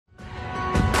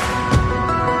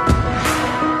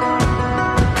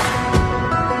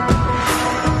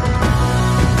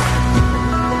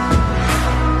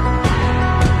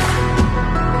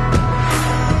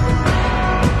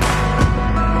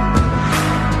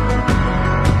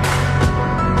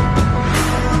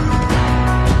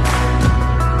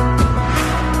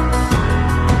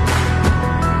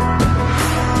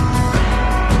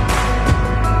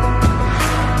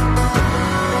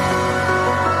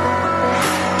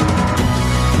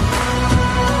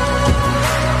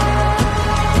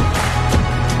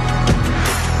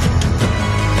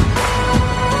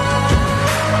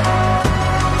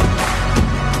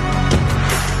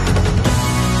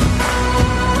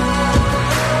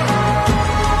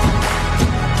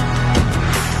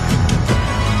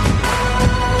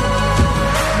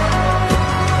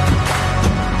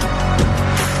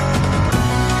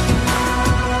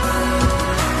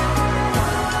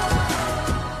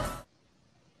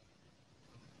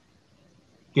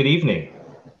Good evening,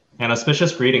 and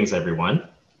auspicious greetings, everyone.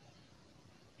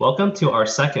 Welcome to our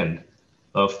second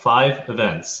of 5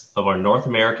 events of our North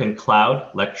American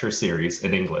Cloud Lecture Series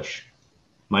in English.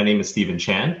 My name is Stephen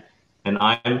Chan, and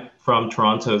I'm from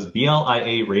Toronto's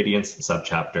BLIA Radiance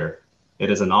subchapter.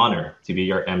 It is an honor to be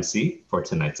your MC for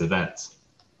tonight's event.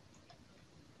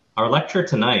 Our lecture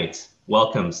tonight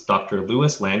welcomes Dr.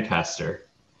 Louis Lancaster,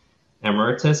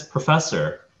 Emeritus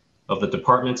Professor of the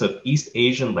Department of East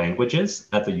Asian Languages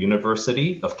at the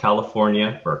University of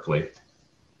California, Berkeley.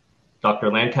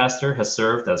 Dr. Lancaster has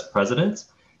served as President,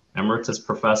 Emeritus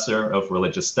Professor of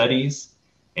Religious Studies,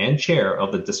 and Chair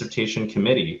of the Dissertation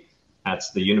Committee at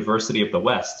the University of the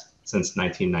West since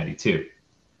 1992.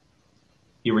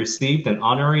 He received an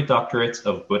honorary doctorate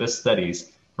of Buddhist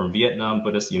Studies from Vietnam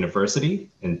Buddhist University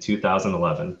in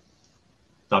 2011.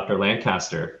 Dr.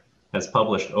 Lancaster has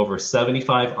published over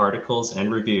 75 articles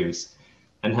and reviews,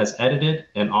 and has edited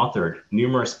and authored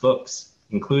numerous books,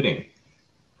 including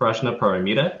Prajna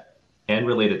Paramita and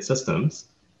Related Systems,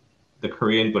 the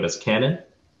Korean Buddhist Canon,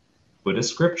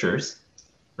 Buddhist Scriptures,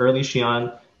 Early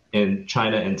Xi'an in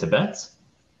China and Tibet,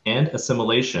 and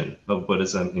Assimilation of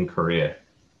Buddhism in Korea.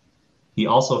 He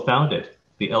also founded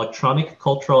the Electronic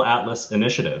Cultural Atlas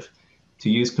Initiative to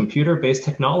use computer-based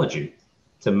technology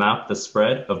to map the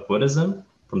spread of Buddhism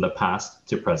from the past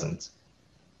to present.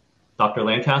 Dr.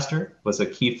 Lancaster was a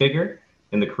key figure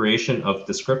in the creation of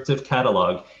descriptive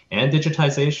catalog and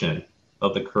digitization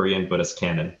of the Korean Buddhist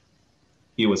canon.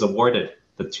 He was awarded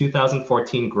the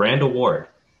 2014 Grand Award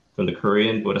from the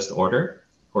Korean Buddhist Order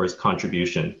for his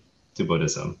contribution to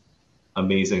Buddhism.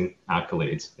 Amazing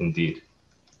accolades indeed.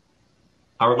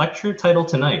 Our lecture title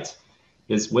tonight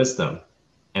is Wisdom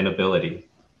and Ability.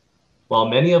 While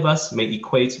many of us may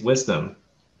equate wisdom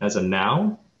as a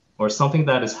noun or something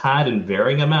that is had in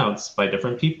varying amounts by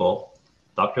different people,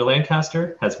 Dr.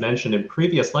 Lancaster has mentioned in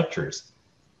previous lectures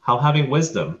how having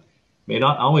wisdom may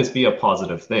not always be a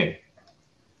positive thing.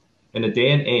 In a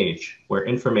day and age where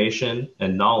information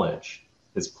and knowledge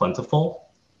is plentiful,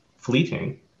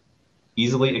 fleeting,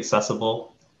 easily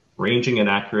accessible, ranging in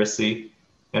accuracy,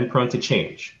 and prone to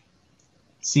change,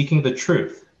 seeking the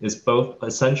truth is both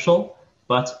essential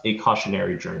but a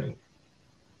cautionary journey.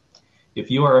 If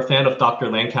you are a fan of Dr.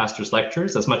 Lancaster's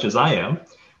lectures as much as I am,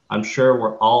 I'm sure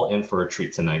we're all in for a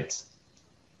treat tonight.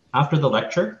 After the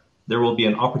lecture, there will be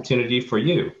an opportunity for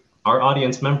you, our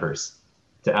audience members,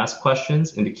 to ask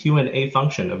questions in the Q&A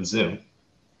function of Zoom.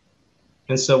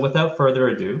 And so without further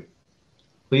ado,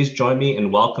 please join me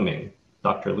in welcoming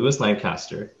Dr. Louis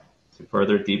Lancaster to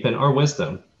further deepen our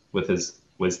wisdom with his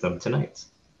wisdom tonight.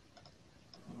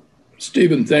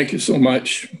 Stephen, thank you so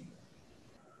much.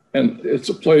 And it's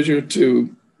a pleasure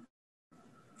to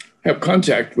have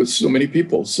contact with so many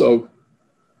people. So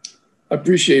I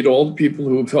appreciate all the people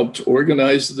who have helped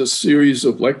organize this series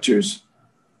of lectures.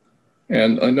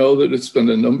 And I know that it's been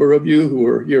a number of you who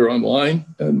are here online,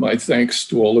 and my thanks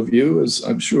to all of you, as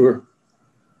I'm sure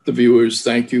the viewers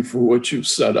thank you for what you've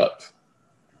set up.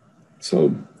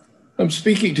 So I'm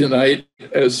speaking tonight,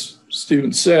 as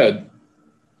Stephen said,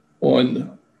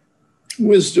 on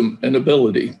wisdom and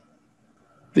ability.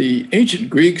 The ancient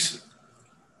Greeks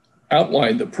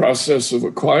outlined the process of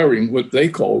acquiring what they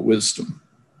call wisdom.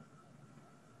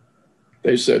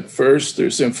 They said first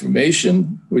there's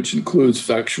information, which includes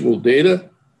factual data.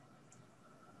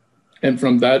 And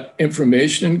from that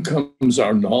information comes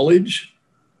our knowledge.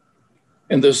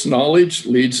 And this knowledge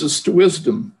leads us to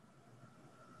wisdom.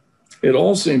 It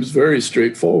all seems very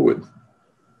straightforward.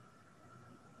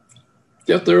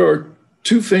 Yet there are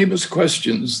 2 famous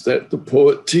questions that the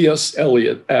poet T.S.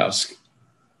 Eliot asked.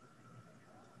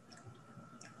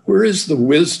 Where is the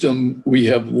wisdom we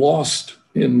have lost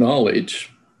in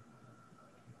knowledge?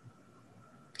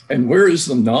 And where is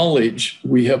the knowledge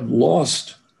we have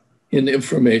lost in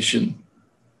information?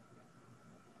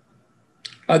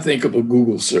 I think of a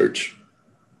Google search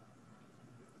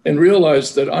and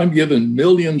realize that I'm given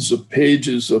millions of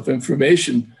pages of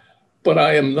information, but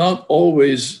I am not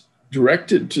always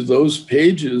directed to those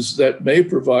pages that may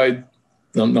provide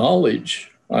the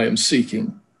knowledge I am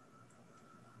seeking.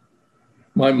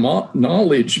 My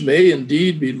knowledge may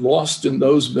indeed be lost in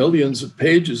those millions of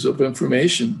pages of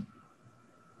information.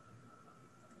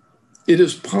 It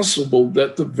is possible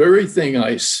that the very thing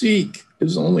I seek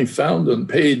is only found on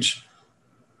page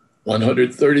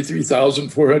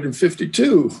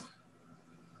 133,452.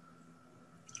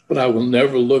 But I will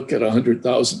never look at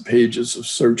 100,000 pages of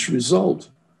search result.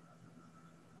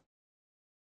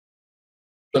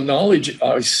 The knowledge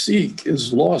I seek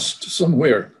is lost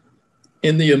somewhere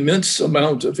in the immense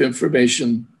amount of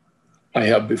information I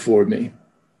have before me.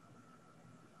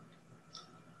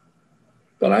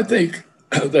 But I think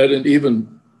that an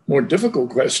even more difficult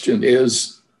question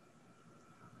is,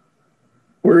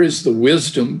 where is the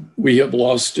wisdom we have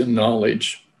lost in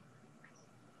knowledge?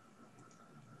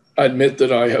 I admit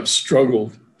that I have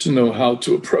struggled to know how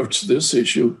to approach this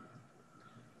issue.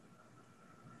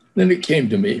 Then it came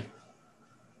to me.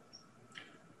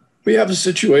 We have a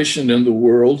situation in the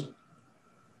world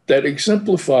that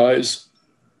exemplifies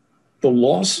the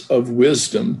loss of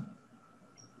wisdom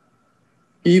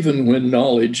even when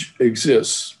knowledge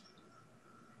exists.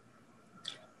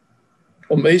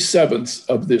 On May 7th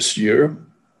of this year,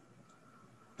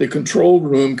 the control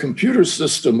room computer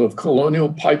system of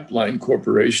Colonial Pipeline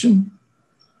Corporation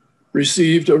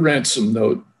received a ransom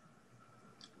note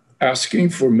asking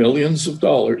for millions of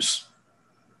dollars.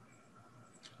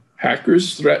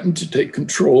 Hackers threatened to take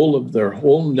control of their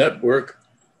whole network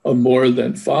of more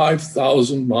than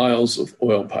 5,000 miles of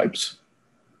oil pipes.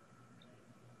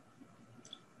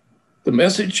 The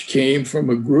message came from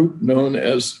a group known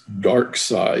as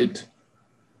DarkSide.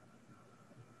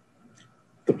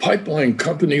 The pipeline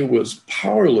company was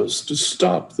powerless to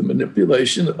stop the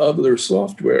manipulation of their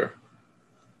software,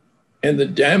 and the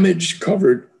damage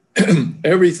covered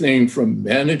everything from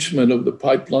management of the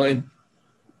pipeline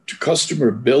to customer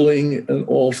billing and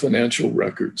all financial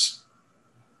records.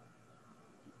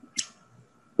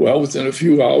 Well, within a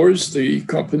few hours, the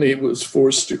company was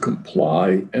forced to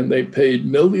comply, and they paid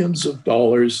millions of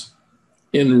dollars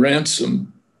in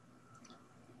ransom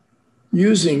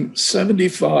using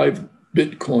 75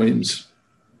 Bitcoins.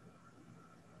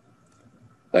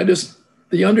 That is,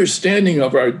 the understanding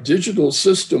of our digital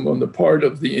system on the part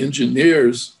of the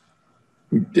engineers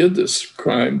who did this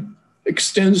crime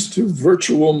extends to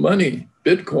virtual money,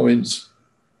 Bitcoins.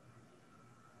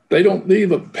 They don't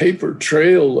leave a paper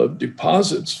trail of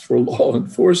deposits for law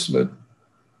enforcement,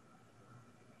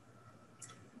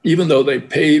 even though they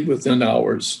paid within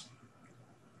hours.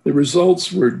 The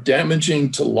results were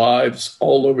damaging to lives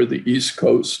all over the East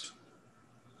Coast.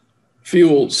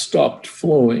 Fuel stopped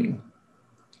flowing,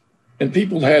 and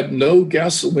people had no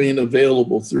gasoline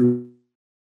available through.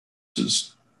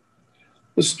 This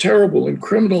terrible and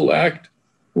criminal act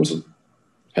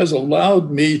has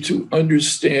allowed me to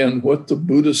understand what the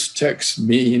Buddhist texts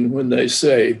mean when they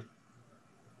say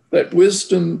that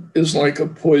wisdom is like a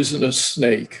poisonous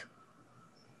snake.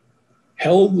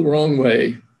 Held the wrong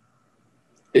way,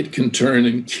 it can turn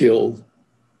and kill.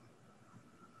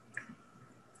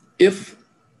 If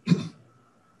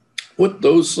what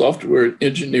those software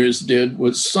engineers did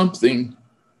was something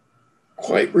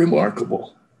quite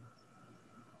remarkable.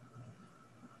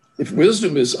 If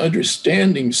wisdom is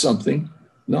understanding something,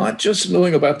 not just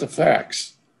knowing about the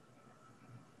facts,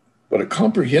 but a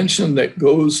comprehension that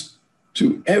goes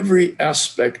to every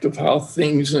aspect of how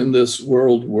things in this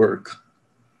world work,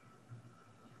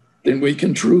 then we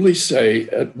can truly say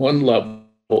at one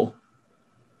level,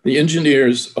 the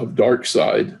engineers of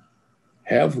DarkSide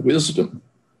have wisdom.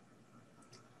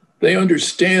 They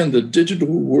understand the digital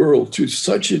world to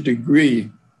such a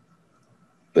degree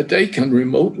that they can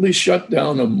remotely shut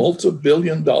down a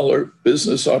multi-billion-dollar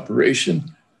business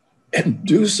operation and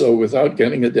do so without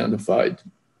getting identified.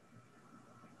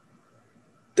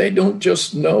 They don't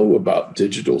just know about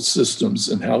digital systems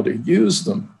and how to use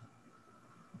them.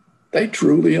 They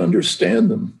truly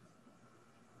understand them.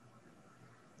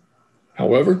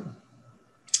 However,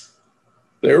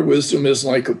 their wisdom is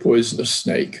like a poisonous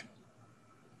snake.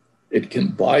 It can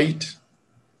bite,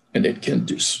 and it can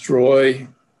destroy,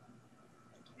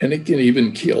 and it can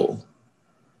even kill.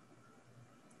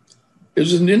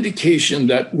 It's an indication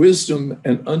that wisdom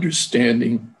and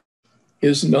understanding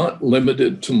is not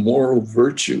limited to moral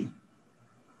virtue.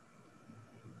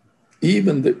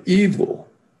 Even the evil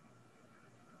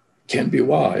can be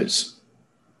wise.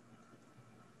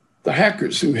 The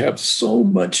hackers who have so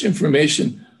much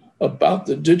information about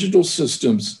the digital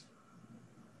systems,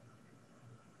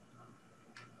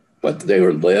 but they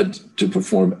are led to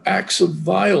perform acts of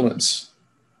violence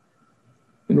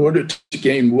in order to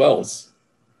gain wealth.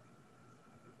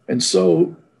 And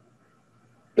so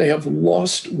they have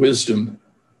lost wisdom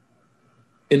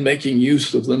in making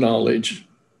use of the knowledge.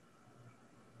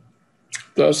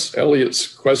 Thus, Eliot's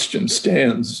question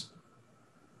stands: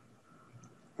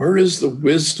 where is the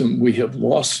wisdom we have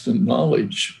lost in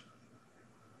knowledge?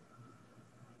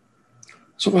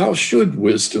 So how should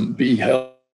wisdom be held?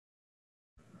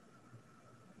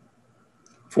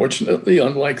 Fortunately,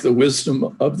 unlike the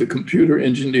wisdom of the computer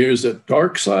engineers at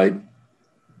DarkSide,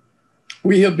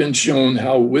 we have been shown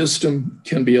how wisdom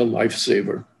can be a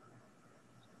lifesaver.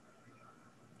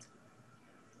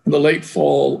 In the late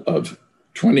fall of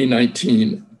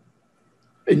 2019,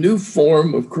 a new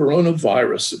form of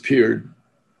coronavirus appeared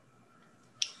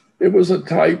It was a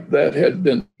type that had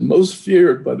been most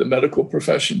feared by the medical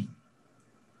profession.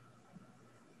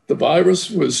 The virus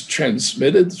was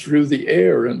transmitted through the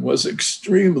air and was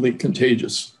extremely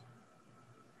contagious.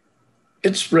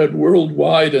 It spread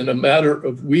worldwide in a matter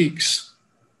of weeks,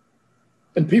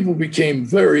 and people became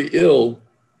very ill,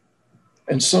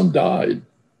 and some died.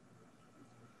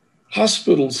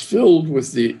 Hospitals filled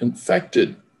with the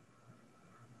infected,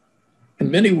 and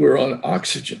many were on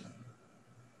oxygen.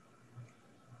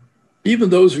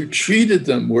 Even those who treated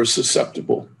them were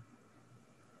susceptible.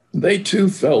 They too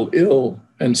fell ill,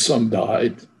 and some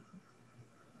died.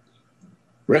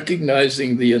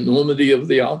 Recognizing the enormity of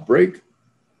the outbreak,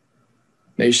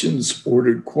 nations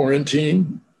ordered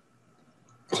quarantine,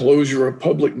 closure of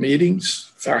public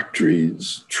meetings,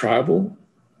 factories, travel.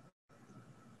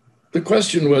 The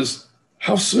question was,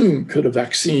 how soon could a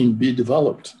vaccine be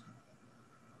developed?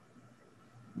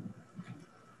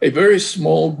 A very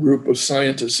small group of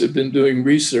scientists had been doing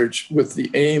research with the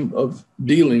aim of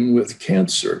dealing with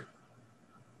cancer.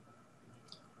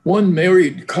 One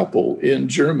married couple in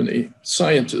Germany,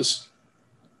 scientists,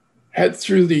 had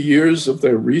through the years of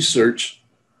their research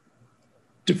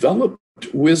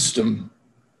developed wisdom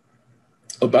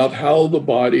about how the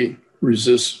body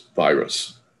resists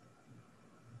virus.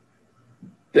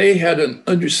 They had an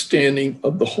understanding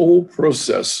of the whole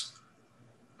process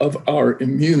of our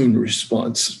immune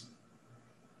response.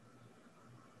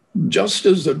 Just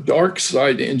as the dark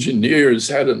side engineers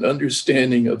had an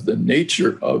understanding of the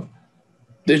nature of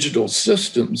digital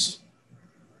systems,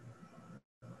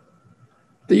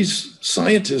 these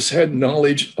scientists had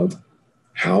knowledge of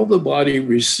how the body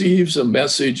receives a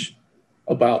message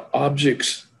about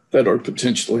objects that are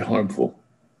potentially harmful.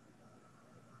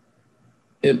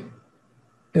 In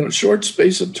a short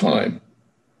space of time,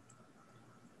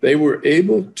 they were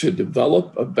able to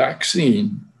develop a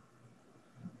vaccine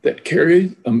that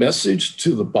carried a message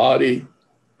to the body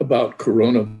about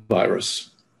coronavirus.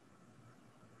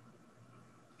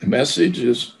 The message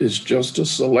is just a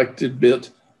selected bit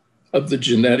of the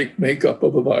genetic makeup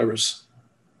of a virus,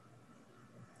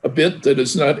 a bit that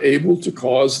is not able to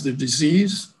cause the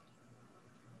disease,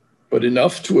 but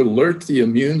enough to alert the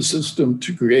immune system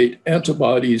to create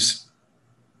antibodies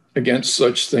against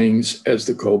such things as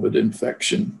the COVID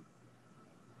infection.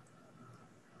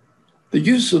 The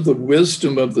use of the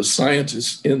wisdom of the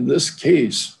scientists in this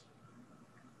case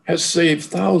has saved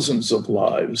thousands of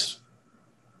lives,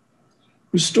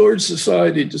 restored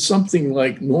society to something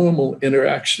like normal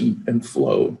interaction and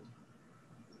flow.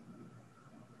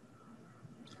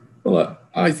 Well,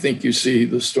 I think you see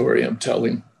the story I'm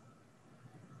telling.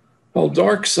 While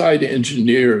dark side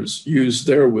engineers use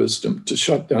their wisdom to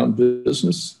shut down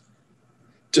business,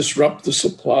 disrupt the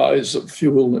supplies of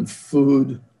fuel and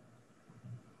food,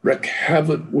 wreak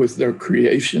havoc with their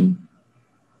creation,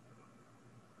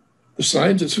 the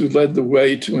scientists who led the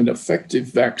way to an effective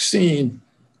vaccine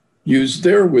used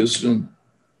their wisdom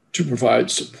to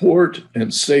provide support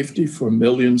and safety for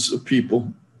millions of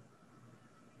people.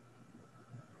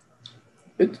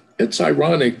 It's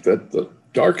ironic that the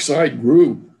dark side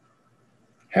group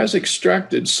has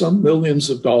extracted some millions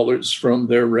of dollars from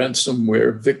their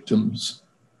ransomware victims.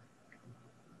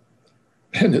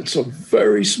 And it's a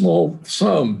very small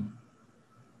sum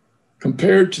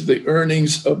compared to the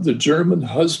earnings of the German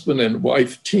husband and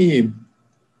wife team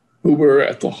who were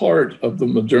at the heart of the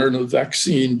Moderna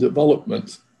vaccine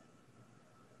development.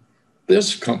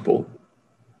 This couple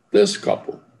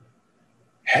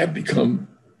have become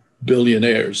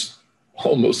billionaires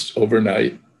almost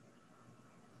overnight.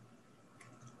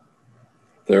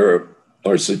 There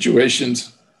are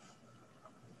situations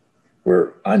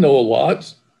where I know a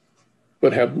lot,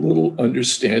 but have little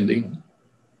understanding.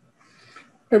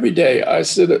 Every day I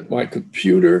sit at my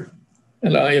computer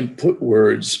and I input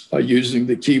words by using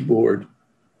the keyboard,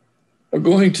 or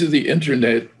going to the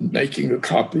internet, making a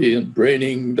copy and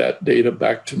bringing that data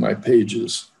back to my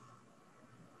pages.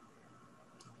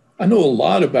 I know a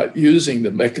lot about using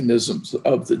the mechanisms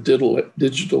of the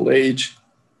digital age,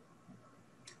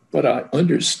 but I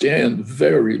understand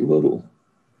very little.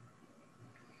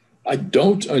 I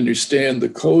don't understand the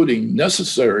coding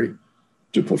necessary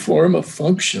to perform a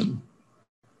function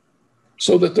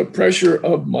so that the pressure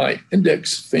of my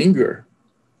index finger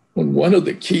on one of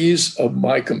the keys of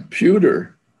my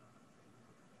computer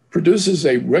produces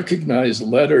a recognized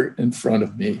letter in front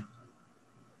of me.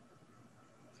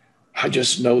 I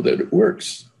just know that it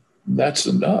works. That's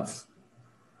enough.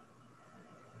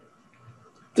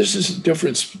 This is the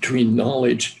difference between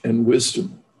knowledge and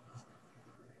wisdom.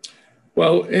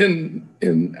 Well,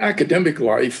 in academic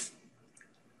life,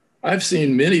 I've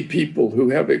seen many people who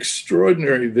have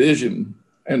extraordinary vision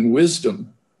and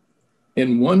wisdom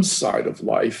in one side of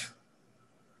life,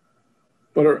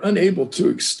 but are unable to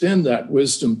extend that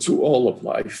wisdom to all of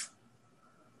life.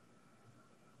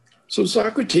 So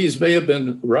Socrates may have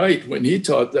been right when he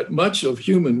taught that much of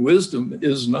human wisdom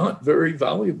is not very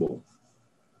valuable.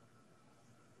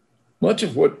 Much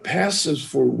of what passes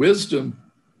for wisdom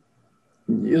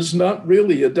is not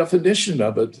really a definition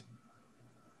of it.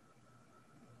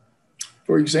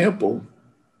 For example,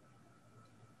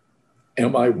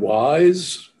 am I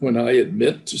wise when I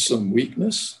admit to some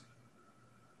weakness?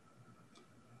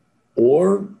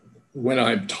 Or when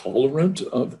I'm tolerant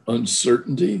of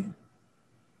uncertainty?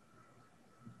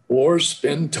 Or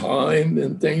spend time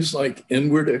in things like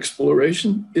inward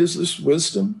exploration? Is this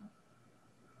wisdom?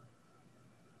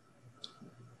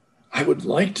 I would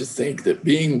like to think that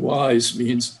being wise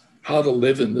means how to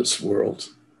live in this world.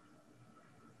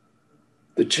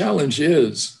 The challenge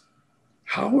is,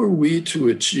 how are we to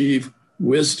achieve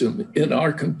wisdom in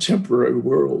our contemporary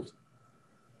world?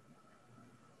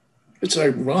 It's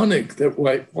ironic that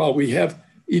while we have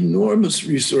enormous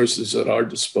resources at our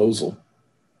disposal,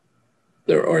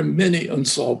 there are many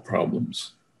unsolved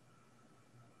problems.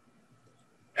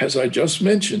 As I just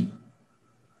mentioned,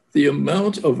 the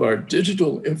amount of our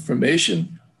digital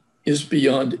information is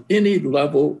beyond any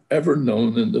level ever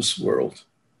known in this world.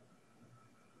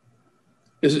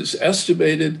 It is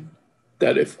estimated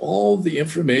that if all the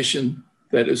information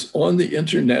that is on the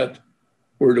internet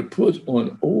were to put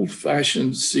on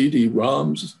old-fashioned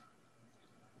CD-ROMs,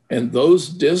 and those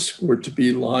disks were to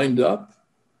be lined up,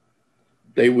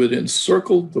 they would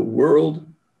encircle the world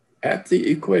at the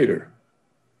equator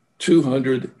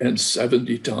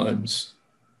 270 times.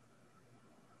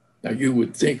 Now, you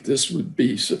would think this would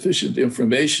be sufficient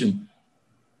information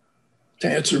to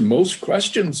answer most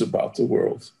questions about the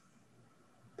world,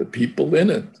 the people in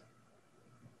it,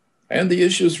 and the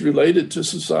issues related to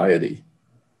society.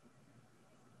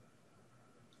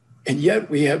 And yet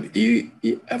we have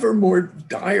ever more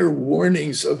dire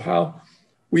warnings of how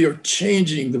we are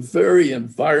changing the very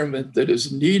environment that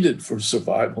is needed for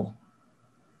survival.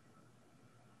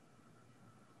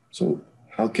 So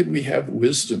how can we have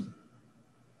wisdom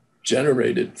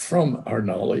generated from our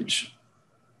knowledge?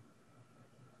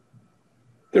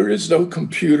 There is no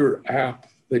computer app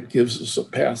that gives us a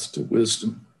path to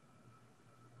wisdom.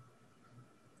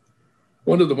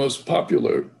 One of the most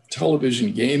popular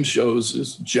television game shows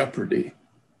is Jeopardy!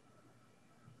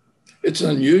 It's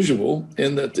unusual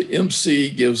in that the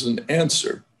MC gives an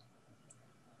answer,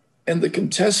 and the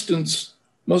contestants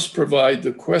must provide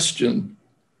the question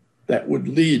that would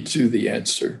lead to the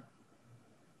answer.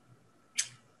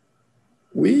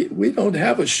 We don't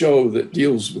have a show that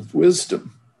deals with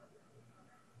wisdom.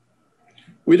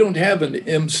 We don't have an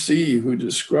MC who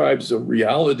describes a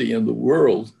reality in the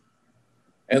world,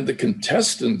 and the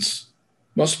contestants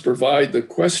must provide the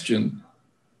question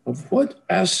of what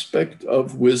aspect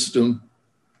of wisdom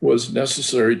was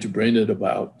necessary to bring it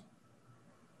about.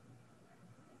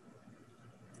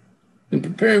 In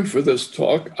preparing for this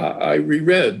talk, I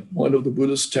reread one of the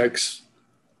Buddhist texts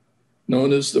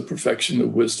known as The Perfection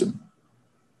of Wisdom.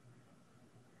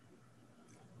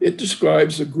 It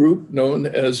describes a group known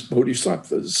as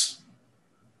bodhisattvas,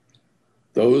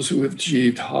 those who have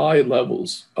achieved high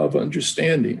levels of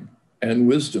understanding and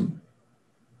wisdom.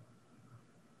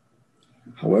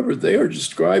 However, they are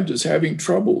described as having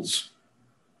troubles.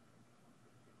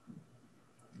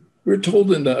 We're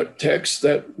told in the text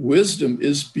that wisdom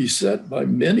is beset by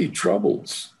many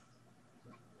troubles.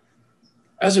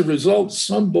 As a result,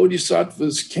 some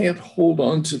bodhisattvas can't hold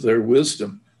on to their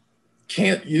wisdom,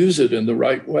 can't use it in the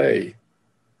right way.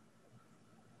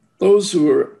 Those who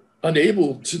are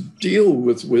unable to deal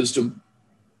with wisdom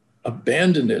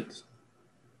abandon it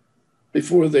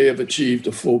before they have achieved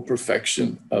a full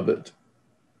perfection of it.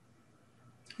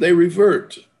 They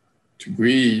revert to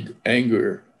greed,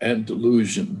 anger, and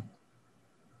delusion.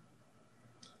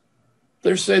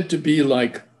 They're said to be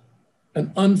like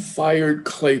an unfired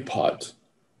clay pot,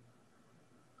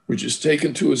 which is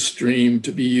taken to a stream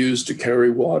to be used to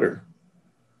carry water.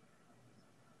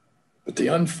 But the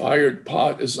unfired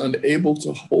pot is unable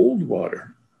to hold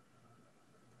water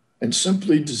and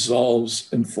simply dissolves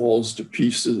and falls to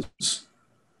pieces.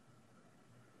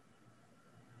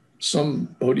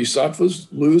 Some bodhisattvas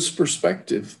lose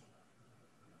perspective.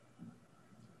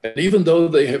 And even though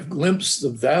they have glimpsed the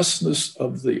vastness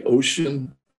of the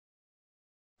ocean,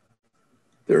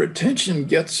 their attention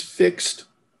gets fixed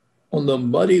on the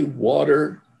muddy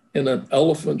water in an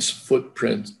elephant's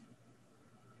footprint,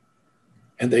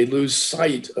 and they lose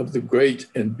sight of the great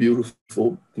and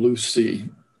beautiful blue sea.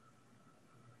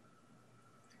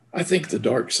 I think the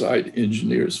dark side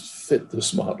engineers fit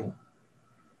this model.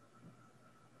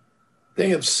 They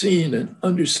have seen and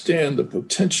understand the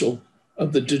potential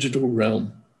of the digital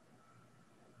realm.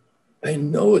 They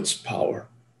know its power,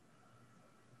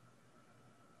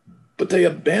 but they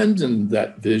abandoned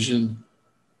that vision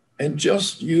and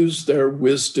just used their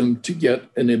wisdom to get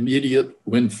an immediate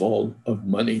windfall of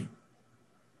money.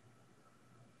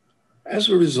 As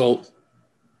a result,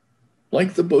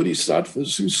 like the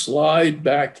bodhisattvas who slide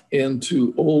back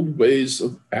into old ways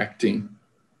of acting,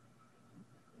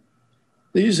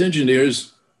 these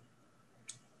engineers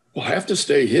will have to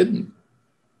stay hidden.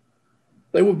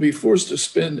 They will be forced to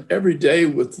spend every day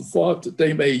with the thought that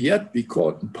they may yet be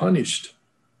caught and punished.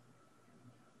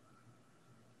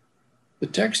 The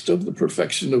text of the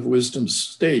Perfection of Wisdom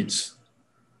states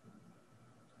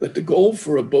that the goal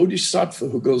for a bodhisattva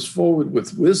who goes forward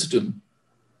with wisdom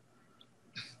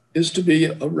is to be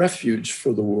a refuge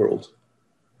for the world,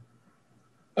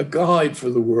 a guide for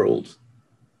the world,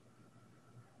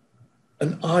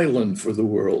 an island for the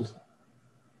world.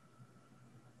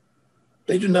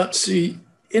 They do not see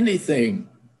anything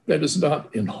that is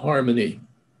not in harmony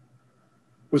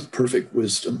with perfect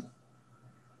wisdom.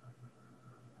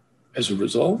 As a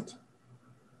result,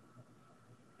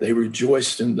 they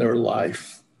rejoiced in their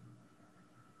life.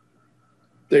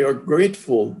 They are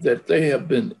grateful that they have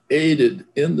been aided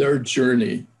in their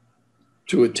journey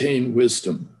to attain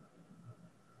wisdom.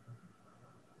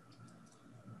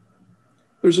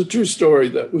 There's a true story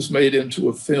that was made into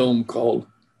a film called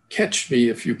Catch Me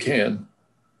If You Can.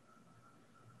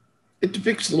 It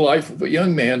depicts the life of a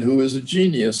young man who is a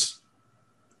genius.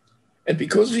 And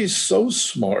because he's so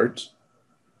smart,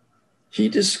 he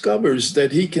discovers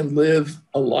that he can live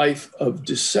a life of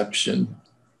deception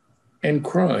and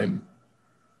crime.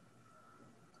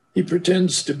 He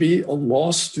pretends to be a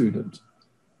law student,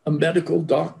 a medical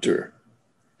doctor,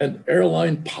 an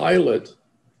airline pilot,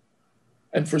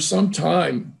 and for some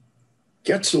time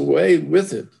gets away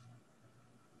with it.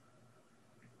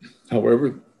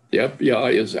 However, the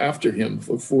FBI is after him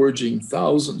for forging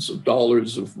thousands of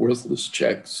dollars of worthless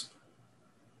checks.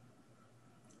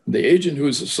 The agent who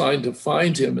is assigned to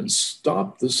find him and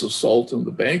stop this assault on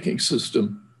the banking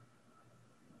system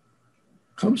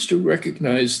comes to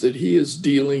recognize that he is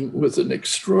dealing with an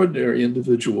extraordinary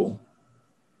individual.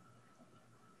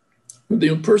 When the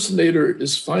impersonator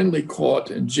is finally caught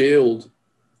and jailed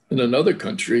in another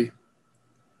country,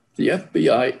 the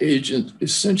FBI agent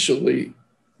essentially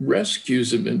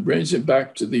rescues him and brings him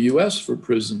back to the US for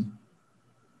prison.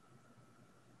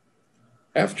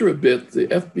 After a bit, the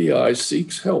FBI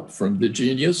seeks help from the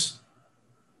genius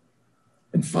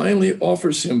and finally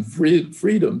offers him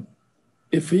freedom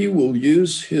if he will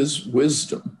use his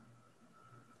wisdom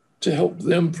to help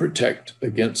them protect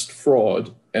against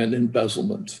fraud and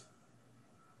embezzlement.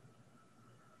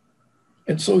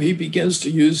 And so he begins to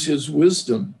use his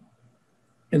wisdom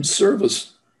in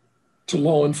service to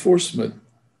law enforcement.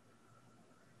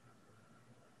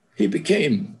 He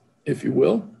became, if you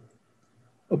will,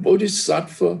 a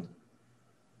bodhisattva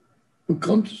who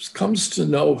comes to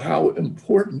know how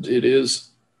important it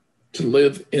is to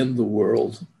live in the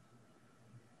world.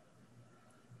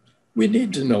 We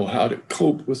need to know how to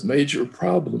cope with major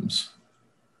problems,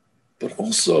 but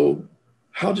also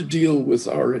how to deal with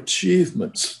our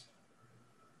achievements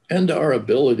and our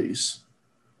abilities.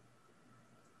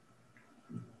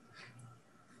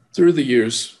 Through the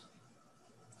years,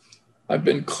 I've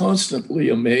been constantly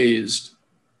amazed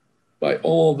by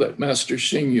all that Master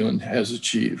Xingyun has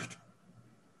achieved.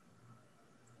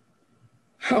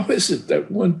 How is it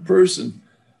that one person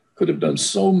could have done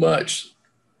so much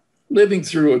living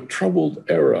through a troubled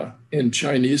era in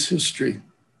Chinese history?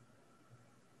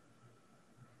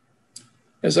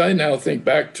 As I now think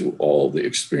back to all the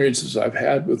experiences I've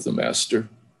had with the Master,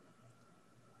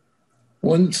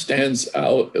 one stands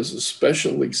out as a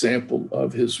special example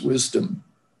of his wisdom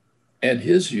and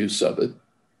his use of it.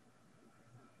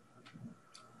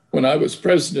 When I was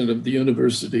president of the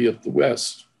University of the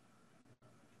West,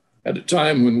 at a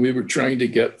time when we were trying to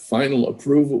get final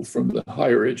approval from the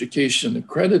higher education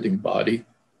accrediting body,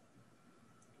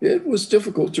 it was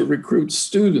difficult to recruit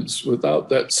students without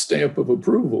that stamp of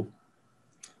approval.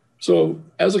 So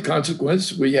as a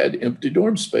consequence, we had empty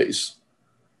dorm space.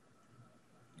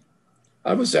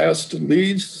 I was asked to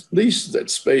lease that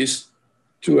space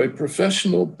to a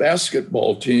professional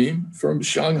basketball team from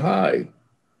Shanghai.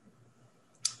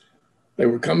 They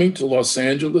were coming to Los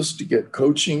Angeles to get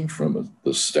coaching from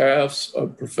the staffs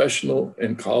of professional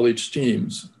and college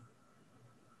teams.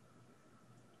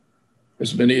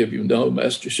 As many of you know,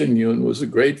 Master Xingyun was a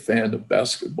great fan of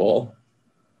basketball.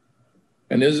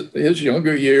 And his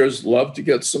younger years loved to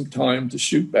get some time to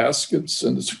shoot baskets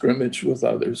and to scrimmage with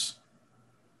others.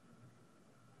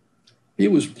 he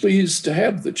was pleased to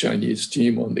have the Chinese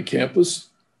team on the campus.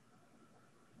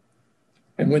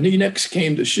 And when he next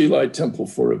came to Shilai Temple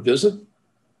for a visit,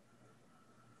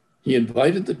 he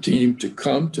invited the team to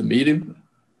come to meet him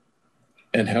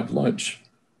and have lunch.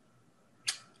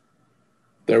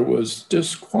 There was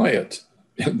disquiet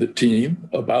in the team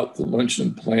about the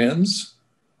luncheon plans,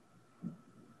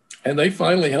 and they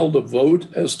finally held a vote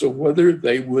as to whether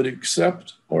they would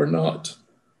accept or not.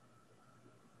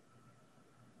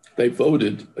 They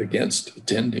voted against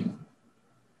attending.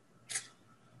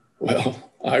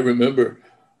 Well, I remember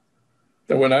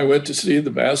that when I went to see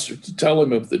the master to tell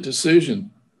him of the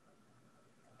decision,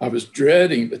 I was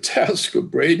dreading the task of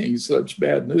breaking such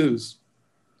bad news.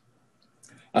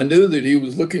 I knew that he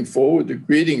was looking forward to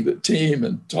greeting the team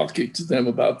and talking to them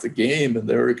about the game and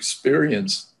their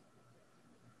experience.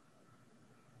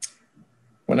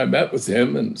 When I met with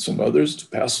him and some others to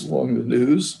pass along the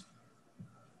news,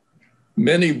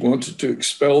 many wanted to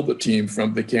expel the team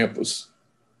from the campus.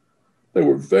 They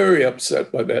were very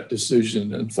upset by that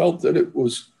decision and felt that it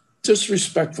was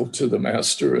disrespectful to the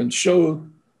master and showed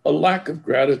a lack of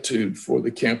gratitude for the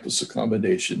campus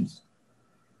accommodations.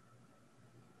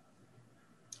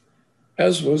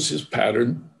 As was his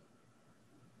pattern,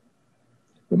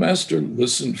 the master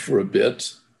listened for a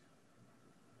bit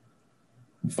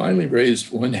and finally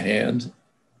raised one hand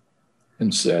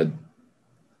and said,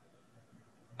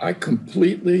 "I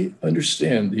completely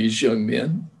understand these young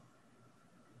men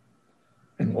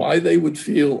and why they would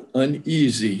feel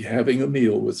uneasy having a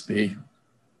meal with me.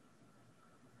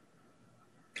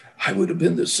 I would have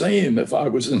been the same if I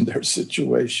was in their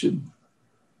situation.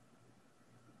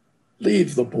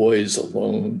 Leave the boys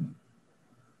alone,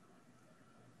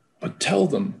 but tell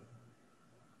them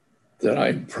that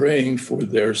I'm praying for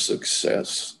their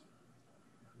success.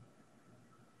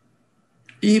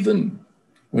 Even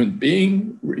when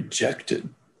being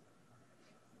rejected,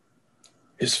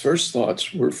 his first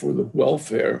thoughts were for the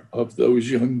welfare of those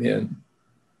young men.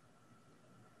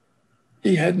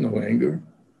 He had no anger,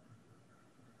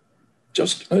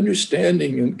 just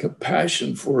understanding and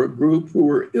compassion for a group who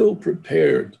were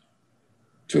ill-prepared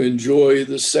to enjoy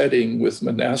the setting with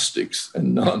monastics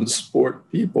and non-sport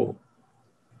people."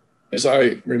 As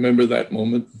I remember that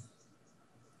moment,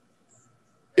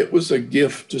 it was a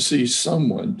gift to see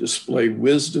someone display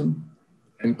wisdom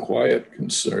and quiet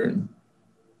concern,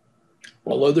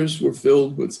 while others were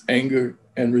filled with anger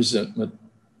and resentment.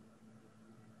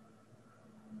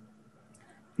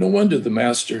 No wonder the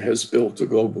master has built a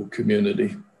global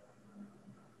community.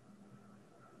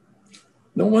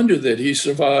 No wonder that he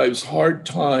survives hard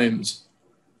times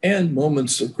and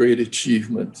moments of great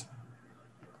achievement.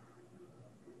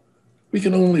 We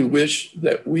can only wish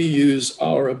that we use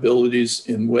our abilities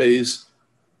in ways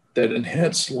that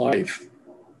enhance life,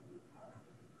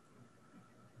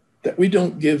 that we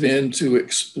don't give in to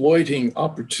exploiting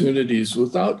opportunities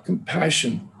without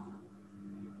compassion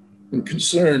and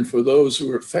concern for those who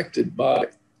are affected by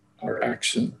our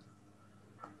action.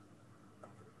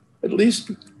 At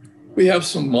least we have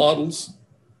some models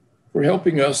for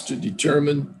helping us to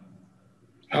determine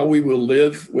how we will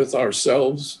live with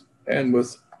ourselves and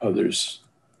with others.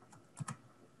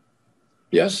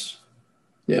 Yes,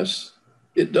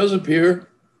 it does appear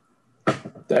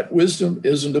that wisdom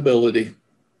is an ability,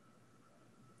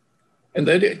 and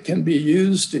that it can be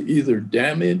used to either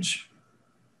damage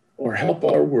or help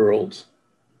our world.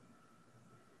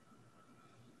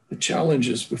 The challenge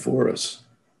is before us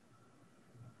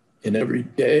in every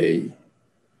day,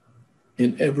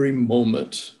 in every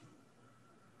moment.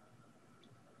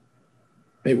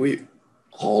 May we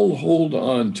all hold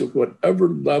on to whatever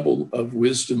level of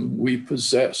wisdom we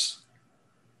possess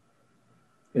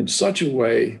in such a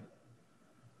way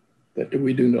that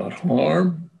we do not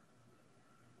harm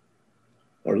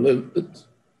or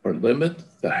limit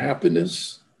the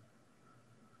happiness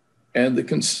and the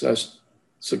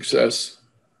success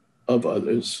of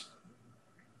others.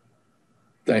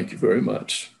 Thank you very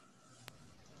much.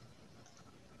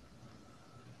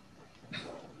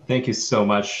 Thank you so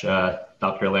much,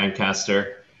 Dr.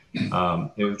 Lancaster.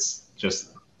 It was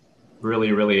just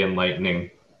really, really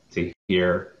enlightening to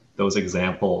hear those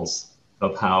examples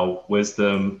of how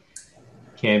wisdom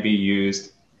can be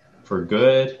used for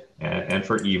good and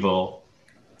for evil.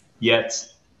 Yet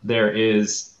there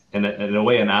is, in a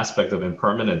way, an aspect of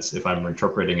impermanence, if I'm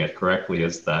interpreting it correctly,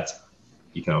 is that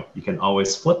you can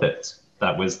always flip it,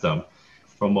 that wisdom,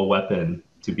 from a weapon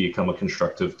to become a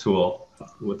constructive tool.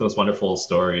 With those wonderful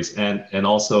stories, and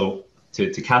also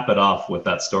to cap it off with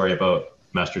that story about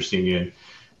Master Xing Yun,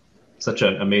 such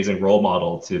an amazing role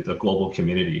model to the global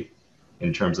community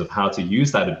in terms of how to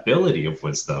use that ability of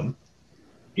wisdom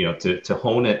to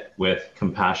hone it with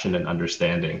compassion and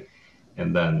understanding,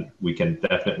 and then we can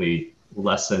definitely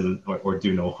lessen or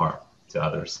do no harm to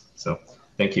others. So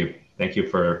thank you. Thank you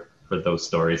for those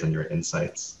stories and your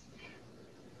insights.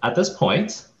 At this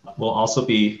point, we'll also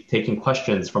be taking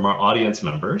questions from our audience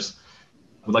members.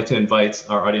 We'd like to invite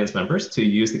our audience members to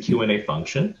use the Q&A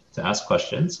function to ask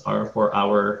questions, or for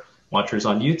our watchers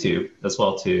on YouTube as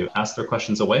well to ask their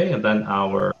questions away, and then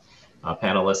our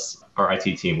panelists, our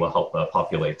IT team, will help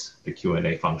populate the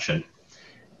Q&A function.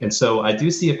 And so I do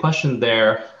see a question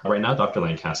there right now, Dr.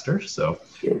 Lancaster. So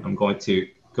I'm going to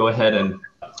go ahead and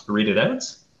read it out.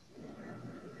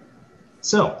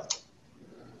 So,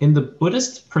 in the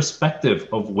Buddhist perspective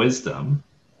of wisdom,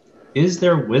 is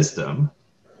there wisdom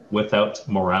without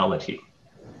morality?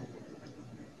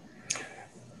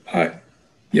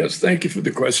 Yes, thank you for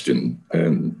the question,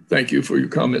 and thank you for your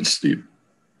comments, Steve.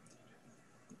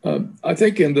 I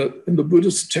think in the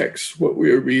Buddhist text, what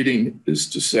we are reading is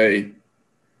to say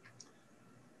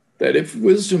that if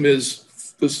wisdom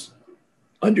is this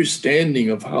understanding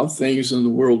of how things in the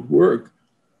world work,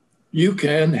 you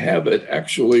can have it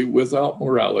actually without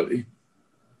morality.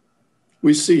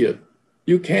 We see it.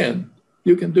 You can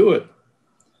do it.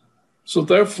 So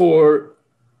therefore,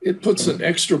 it puts an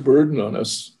extra burden on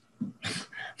us.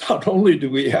 Not only do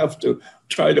we have to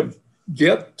try to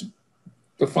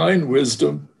find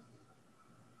wisdom,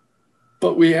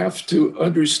 but we have to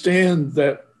understand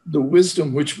that the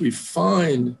wisdom which we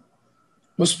find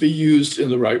must be used in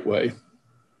the right way.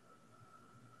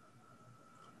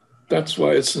 That's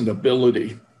why it's an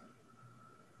ability.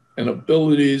 And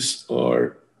abilities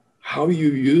are how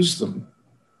you use them,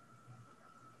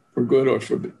 for good or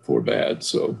for bad.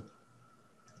 So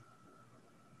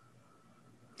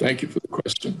thank you for the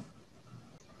question.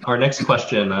 Our next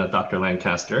question, Dr.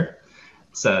 Lancaster,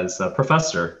 says,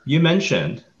 Professor, you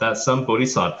mentioned that some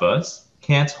bodhisattvas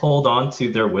can't hold on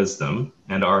to their wisdom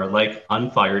and are like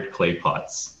unfired clay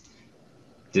pots.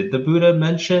 Did the Buddha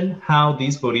mention how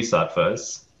these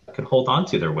bodhisattvas could hold on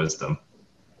to their wisdom?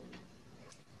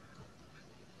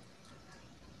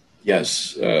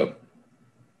 Yes.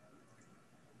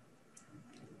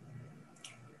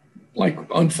 Like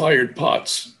unfired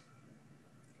pots.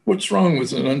 What's wrong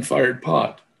with an unfired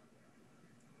pot?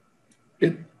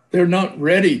 They're not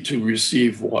ready to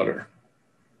receive water.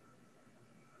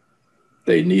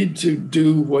 They need to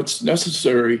do what's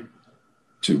necessary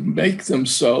to make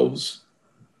themselves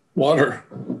waterproof.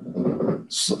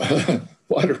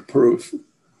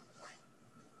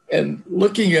 And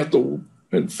looking at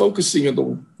and focusing on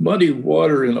the muddy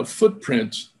water in a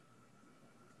footprint,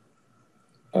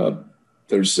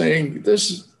 they're saying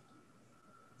this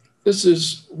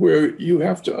is where you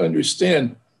have to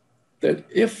understand that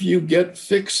if you get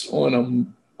fixed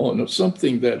on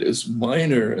something that is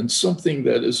minor and something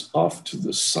that is off to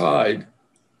the side,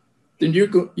 then you're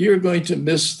going to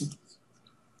miss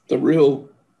the real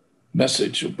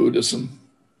message of Buddhism.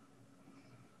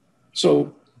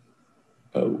 So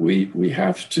we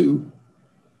have to.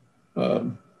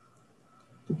 Buddha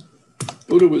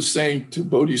was saying to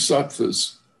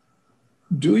bodhisattvas,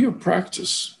 do your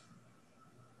practice.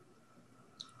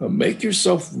 Make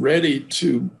yourself ready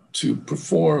to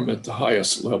perform at the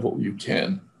highest level you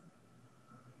can.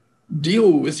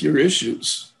 Deal with your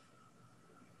issues.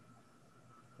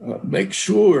 Make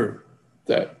sure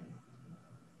that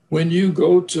when you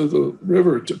go to the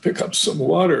river to pick up some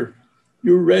water,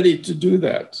 you're ready to do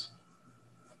that.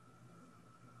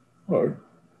 Or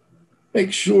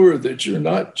make sure that you're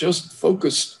not just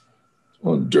focused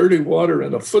on dirty water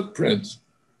and a footprint,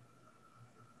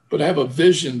 but have a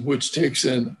vision which takes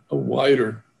in a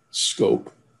wider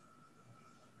scope.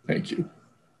 Thank you.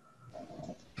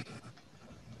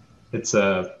 It's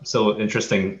so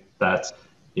interesting that,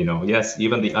 yes,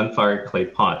 even the unfired clay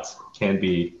pot can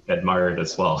be admired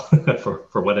as well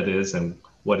for what it is and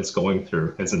what it's going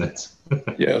through, isn't it?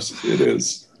 Yes, it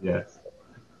is. Yes.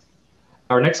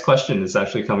 Our next question is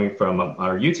actually coming from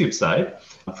our YouTube side,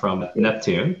 from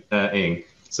Neptune Ing.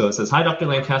 So it says, hi, Dr.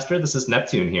 Lancaster, this is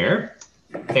Neptune here.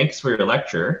 Thanks for your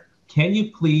lecture. Can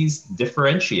you please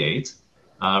differentiate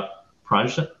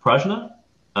prajna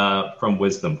from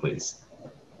wisdom, please?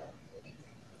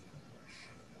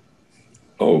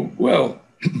 Oh, well,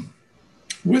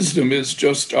 wisdom is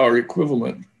just our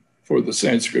equivalent for the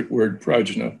Sanskrit word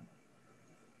prajna.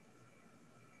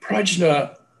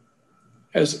 Prajna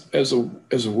as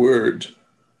a word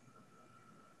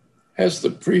has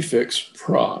the prefix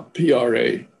pra,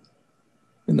 P-R-A,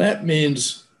 and that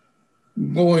means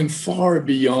going far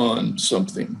beyond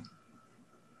something.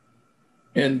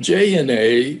 And J and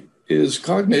A is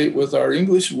cognate with our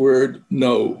English word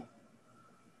know.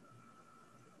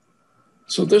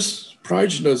 So this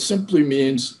prajna simply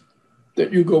means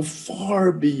that you go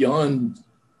far beyond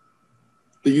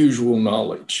the usual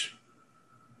knowledge.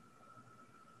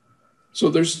 So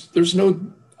there's no,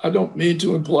 I don't mean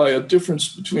to imply a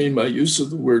difference between my use of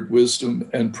the word wisdom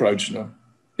and prajna.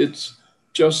 It's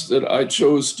just that I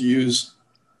chose to use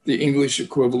the English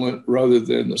equivalent rather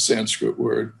than the Sanskrit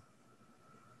word.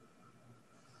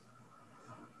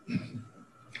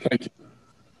 Thank you.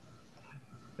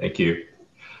 Thank you.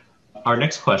 Our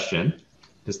next question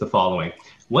is the following.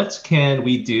 What can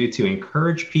we do to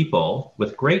encourage people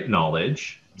with great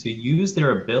knowledge to use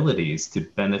their abilities to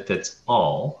benefit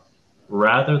all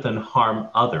rather than harm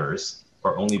others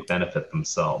or only benefit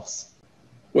themselves?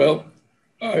 Well,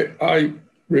 I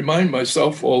remind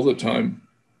myself all the time,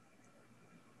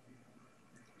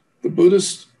 the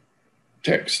Buddhist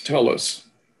texts tell us,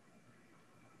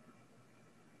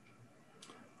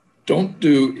 don't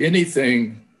do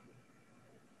anything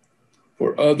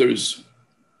for others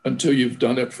until you've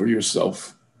done it for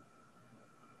yourself.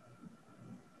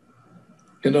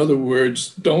 In other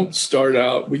words, don't start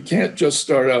out, we can't just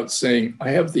start out saying, I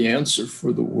have the answer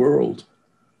for the world.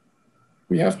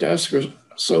 We have to ask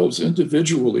ourselves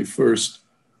individually first,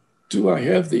 do I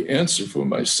have the answer for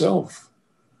myself?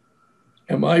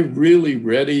 Am I really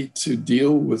ready to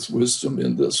deal with wisdom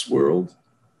in this world?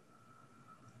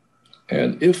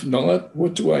 And if not,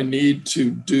 what do I need to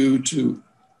do to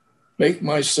make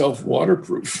myself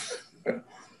waterproof?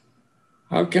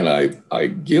 How can I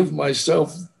give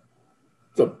myself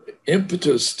the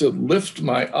impetus to lift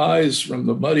my eyes from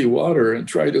the muddy water and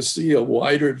try to see a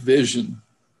wider vision?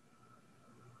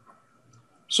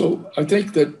 So I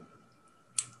think that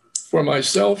for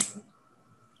myself,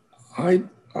 I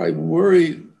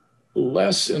worry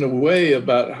less in a way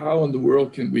about how in the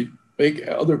world can we make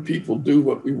other people do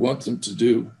what we want them to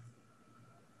do.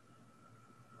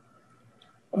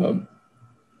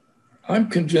 I'm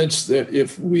convinced that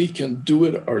if we can do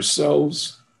it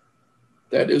ourselves,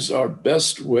 that is our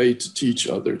best way to teach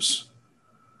others.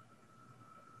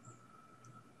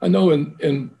 I know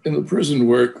in the prison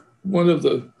work, one of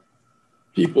the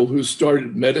people who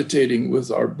started meditating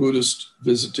with our Buddhist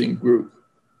visiting group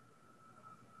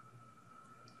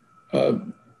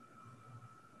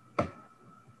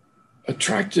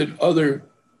attracted other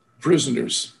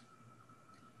prisoners.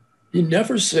 He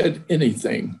never said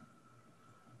anything.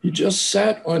 He just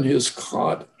sat on his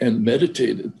cot and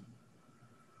meditated.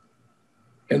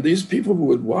 And these people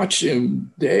would watch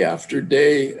him day after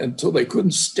day until they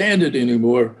couldn't stand it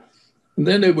anymore. And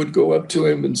then they would go up to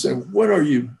him and say, what are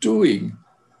you doing?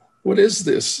 What is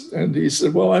this? And he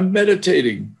said, well, I'm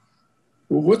meditating.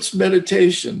 Well, what's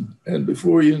meditation? And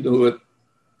before you knew it,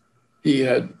 he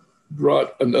had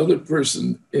brought another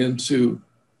person into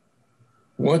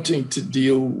wanting to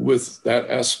deal with that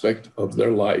aspect of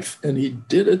their life. And he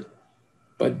did it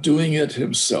by doing it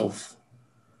himself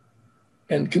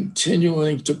and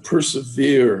continuing to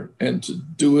persevere and to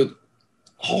do it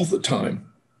all the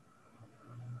time.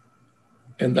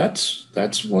 And that's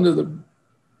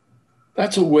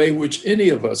a way which any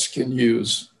of us can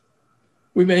use.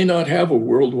 We may not have a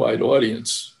worldwide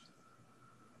audience.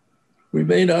 We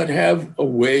may not have a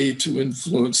way to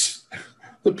influence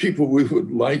the people we would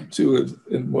like to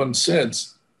in one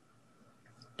sense.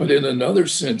 But in another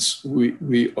sense,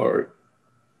 we are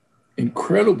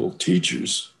incredible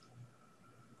teachers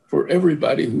for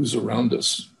everybody who's around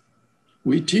us.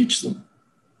 We teach them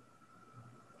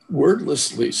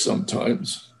wordlessly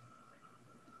sometimes.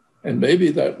 And maybe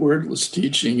that wordless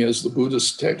teaching, as the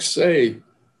Buddhist texts say,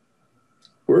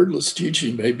 wordless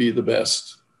teaching may be the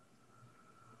best.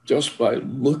 Just by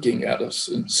looking at us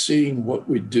and seeing what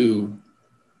we do,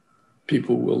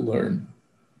 people will learn.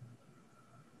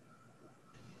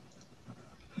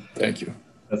 Thank you.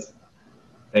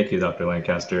 Thank you, Dr.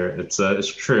 Lancaster. It's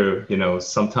true. You know,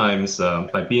 sometimes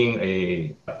by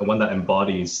being one that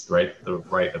embodies the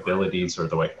right abilities or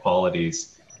the right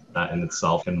qualities, that in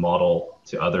itself can model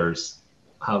to others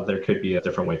how there could be a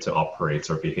different way to operate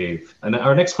or behave. And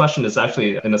our next question is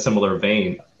actually in a similar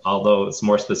vein, although it's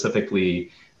more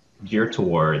specifically geared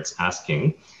towards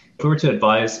asking if we were to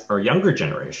advise our younger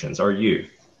generations, our youth,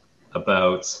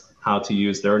 about how to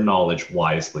use their knowledge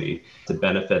wisely to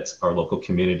benefit our local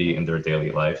community in their daily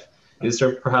life. Is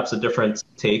there perhaps a different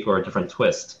take or a different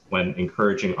twist when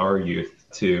encouraging our youth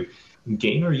to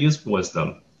gain or use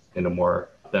wisdom in a more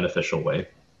beneficial way?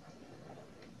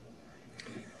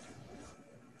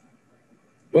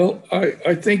 Well,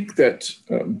 I think that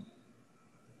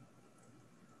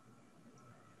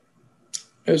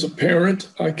as a parent,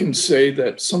 I can say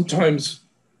that sometimes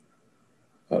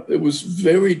it was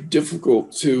very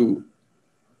difficult to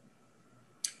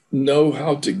know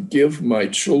how to give my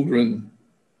children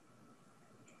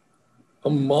a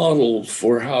model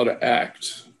for how to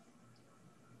act.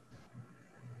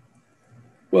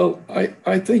 Well,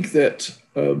 I think that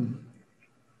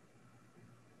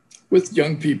with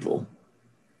young people,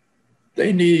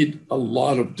 they need a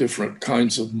lot of different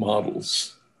kinds of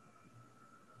models.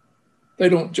 They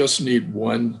don't just need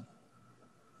one.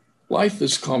 Life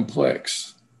is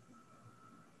complex.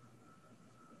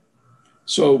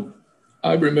 So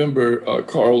I remember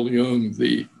Carl Jung,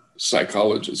 the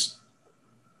psychologist,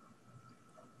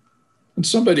 and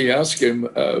somebody asked him,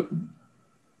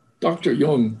 Dr.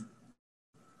 Jung,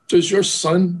 does your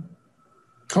son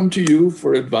come to you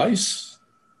for advice?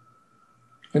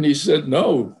 And he said,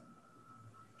 no,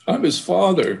 I'm his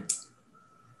father.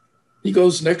 He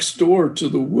goes next door to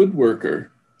the woodworker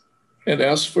and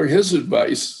asks for his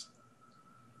advice.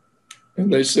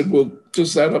 And they said, well,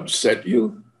 does that upset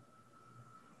you?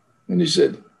 And he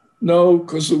said, no,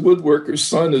 because the woodworker's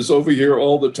son is over here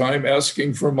all the time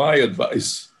asking for my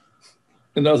advice.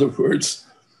 In other words,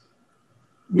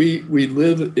 we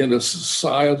live in a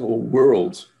societal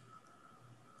world,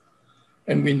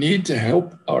 and we need to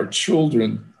help our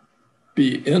children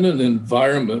be in an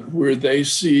environment where they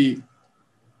see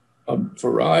a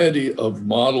variety of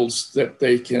models that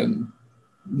they can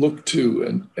look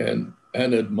to and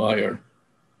admire.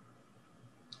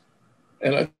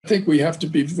 And I think we have to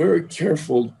be very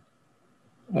careful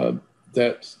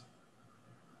that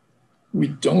we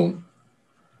don't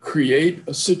create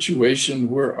a situation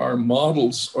where our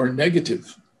models are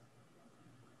negative.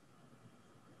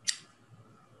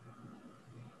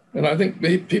 And I think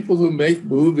people who make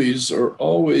movies are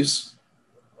always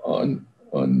on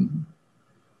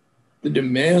the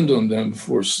demand on them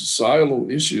for societal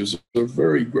issues are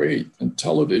very great, and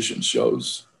television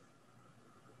shows.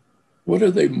 What are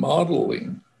they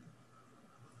modeling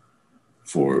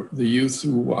for the youth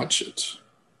who watch it?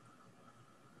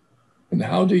 And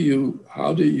how do you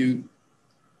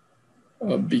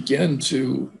begin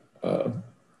to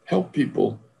help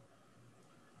people,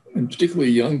 and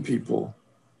particularly young people?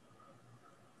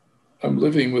 I'm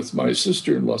living with my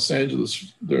sister in Los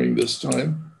Angeles during this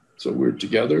time, so we're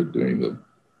together during the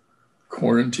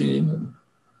quarantine. And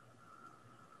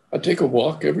I take a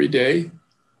walk every day.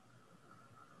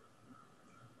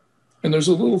 And there's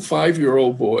a little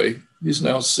 5-year-old boy, he's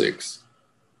now 6.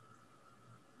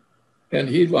 And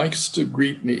he likes to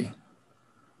greet me.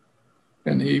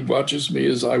 And he watches me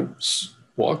as I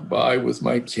walk by with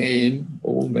my cane,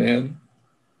 old man.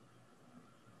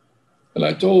 And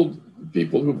I told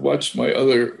people who've watched my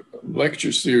other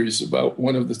lecture series about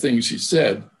one of the things he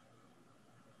said.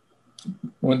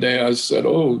 One day I said,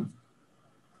 oh,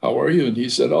 how are you? And he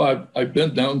said, oh, I've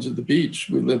been down to the beach.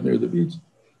 We live near the beach.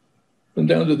 Been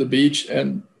down to the beach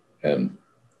and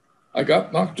I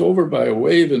got knocked over by a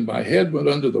wave and my head went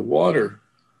under the water.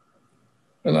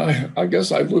 And I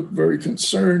guess I looked very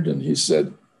concerned. And he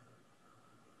said,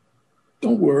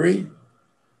 don't worry.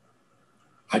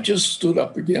 I just stood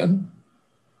up again.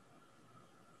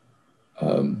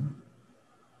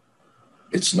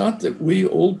 It's not that we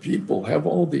old people have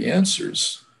all the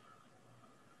answers.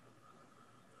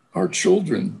 Our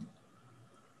children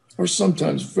are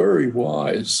sometimes very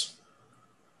wise,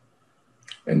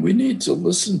 and we need to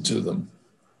listen to them.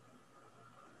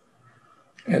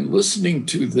 And listening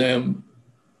to them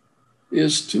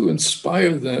is to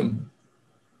inspire them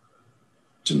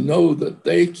to know that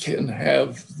they can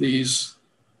have these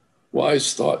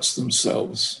wise thoughts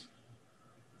themselves.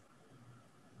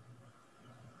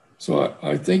 So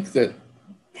I think that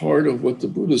part of what the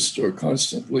Buddhists are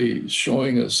constantly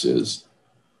showing us is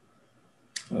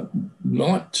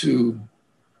not to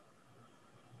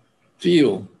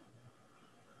feel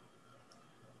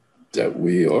that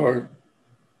we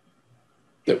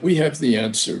have the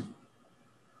answer.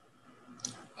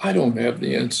 I don't have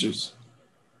the answers.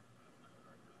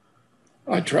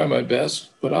 I try my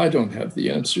best, but I don't have the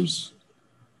answers.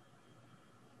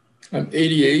 I'm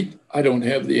 88. I don't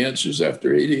have the answers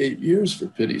after 88 years, for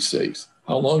pity's sakes.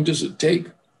 How long does it take?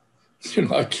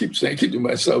 I keep thinking to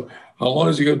myself, how long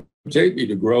is it going to take me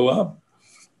to grow up?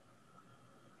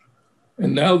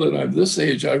 And now that I'm this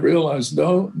age, I realize,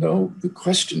 no, the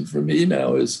question for me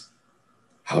now is,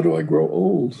 how do I grow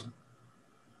old?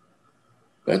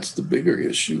 That's the bigger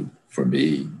issue for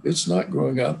me. It's not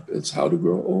growing up, it's how to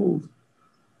grow old.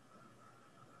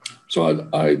 So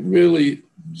I really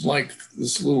like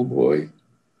this little boy.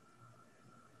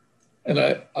 And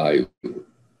I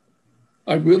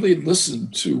really listen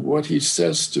to what he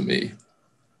says to me.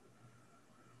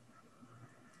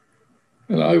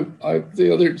 And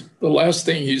the last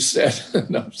thing he said,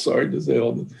 and I'm sorry to say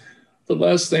all this, the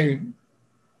last thing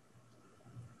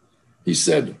He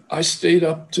said, I stayed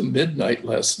up to midnight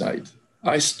last night.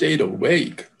 I stayed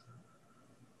awake.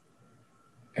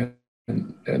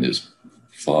 And his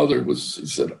father he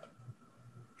said,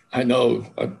 I know,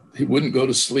 he wouldn't go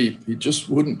to sleep. He just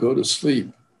wouldn't go to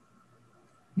sleep.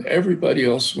 Everybody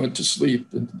else went to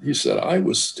sleep. And he said, I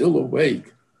was still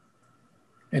awake.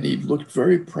 And he looked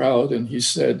very proud and he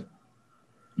said,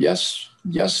 yes,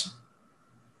 yes,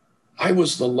 I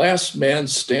was the last man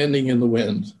standing in the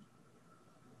wind.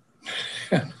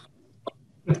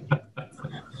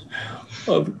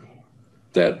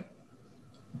 That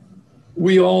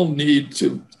we all need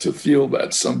to feel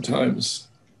that sometimes,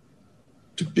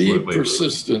 to be Absolutely.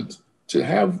 persistent, to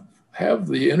have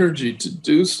the energy to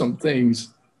do some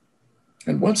things.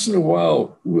 And once in a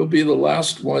while, we'll be the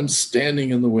last one standing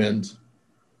in the wind.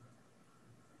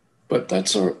 But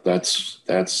that's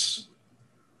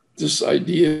this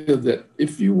idea that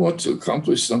if you want to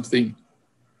accomplish something,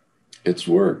 it's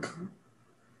work.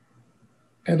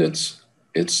 And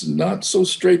it's not so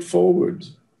straightforward.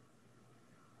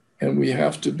 And we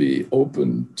have to be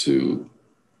open to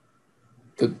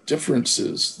the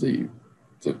differences, the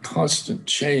constant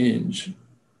change,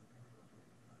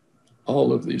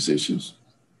 all of these issues.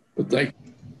 But thank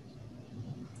you.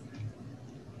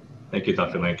 Thank you,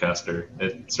 Dr. Lancaster.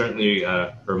 It certainly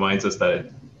reminds us that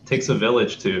it takes a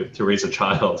village to raise a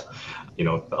child. You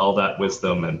know, all that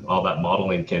wisdom and all that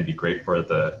modeling can be great for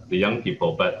the young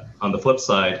people. But on the flip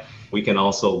side, we can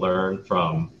also learn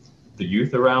from the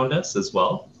youth around us as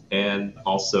well, and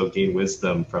also gain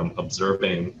wisdom from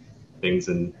observing things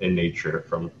in nature,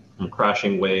 from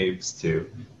crashing waves to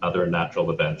other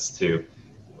natural events, to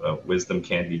wisdom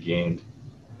can be gained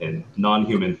in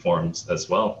non-human forms as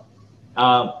well.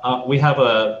 We have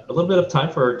a little bit of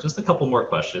time for just a couple more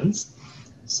questions.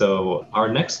 So our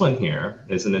next one here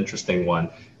is an interesting one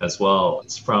as well.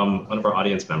 It's from one of our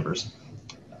audience members.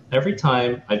 Every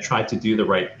time I try to do the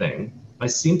right thing, I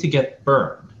seem to get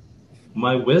burned.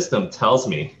 My wisdom tells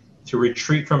me to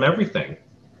retreat from everything.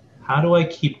 How do I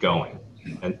keep going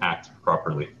and act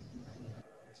properly?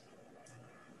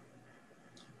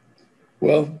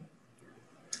 Well,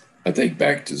 I think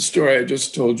back to the story I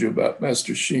just told you about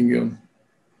Master Xing Yun.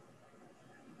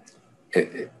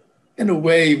 In a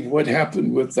way, what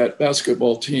happened with that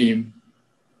basketball team,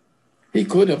 he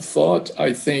could have thought,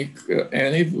 I think,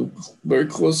 Annie, very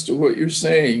close to what you're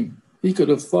saying, he could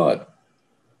have thought,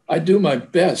 I do my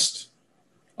best.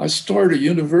 I start a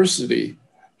university.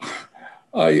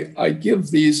 I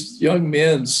give these young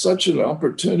men such an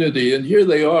opportunity, and here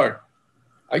they are.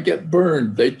 I get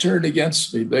burned. They turn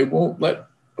against me. They won't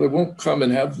come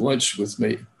and have lunch with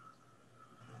me.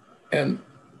 And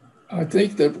I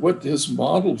think that what has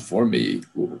modeled for me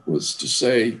was to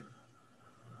say,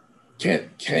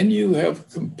 can you have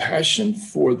compassion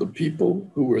for the people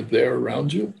who are there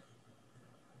around you?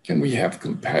 Can we have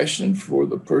compassion for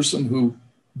the person who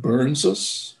burns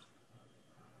us?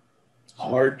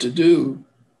 Hard to do.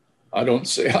 I don't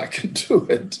say I can do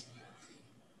it.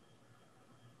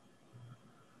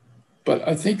 But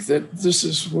I think that this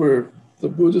is where the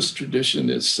Buddhist tradition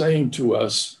is saying to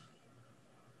us,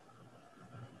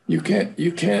 you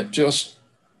can't just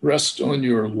rest on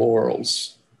your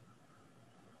laurels.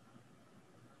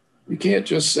 You can't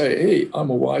just say, hey, I'm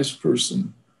a wise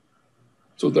person,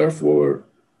 so therefore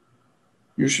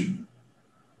you should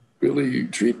really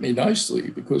treat me nicely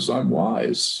because I'm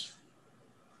wise.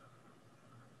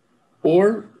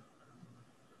 Or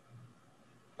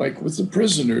like with the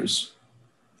prisoners,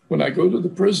 when I go to the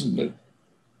prison,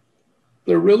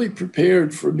 they're really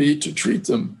prepared for me to treat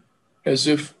them as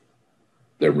if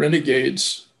they're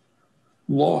renegades,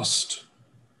 lost,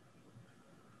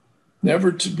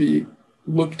 never to be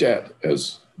looked at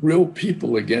as real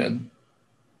people again.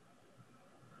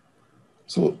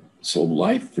 So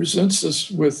life presents us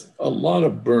with a lot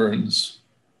of burns.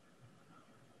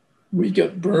 We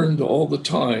get burned all the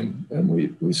time, and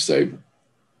we say,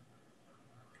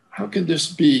 how can this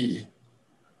be?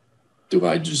 Do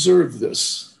I deserve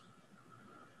this?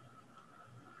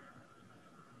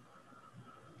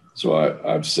 So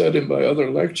I've said in my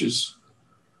other lectures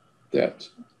that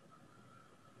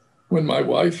when my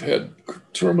wife had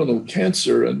terminal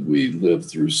cancer and we lived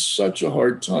through such a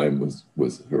hard time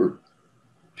with her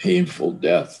painful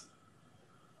death,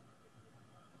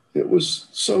 it was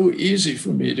so easy for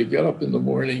me to get up in the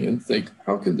morning and think,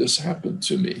 how can this happen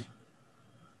to me?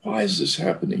 Why is this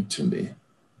happening to me?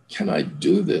 Can I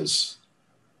do this?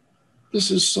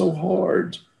 This is so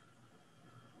hard.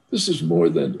 This is more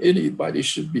than anybody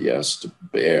should be asked to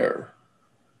bear.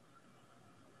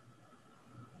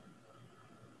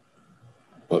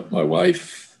 But my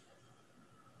wife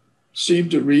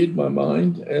seemed to read my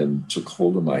mind and took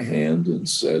hold of my hand and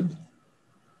said,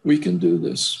 "We can do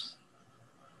this."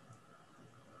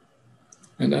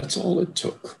 And that's all it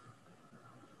took.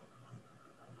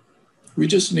 We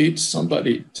just need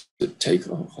somebody to take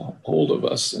a hold of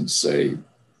us and say,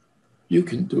 "You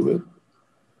can do it."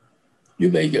 You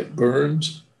may get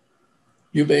burned.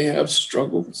 You may have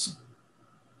struggles.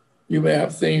 You may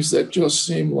have things that just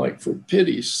seem like, for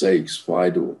pity's sakes, why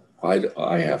do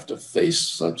I have to face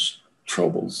such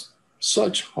troubles,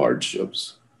 such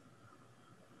hardships?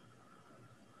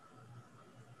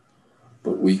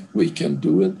 But we can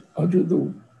do it under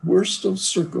the worst of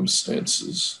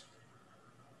circumstances.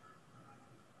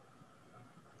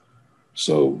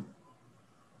 So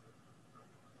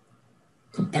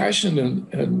compassion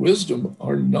and wisdom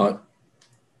are not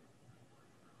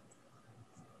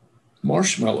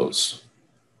marshmallows.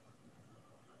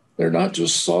 They're not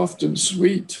just soft and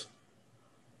sweet.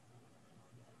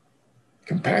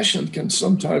 Compassion can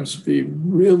sometimes be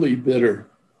really bitter.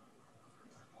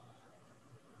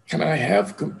 Can I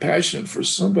have compassion for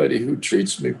somebody who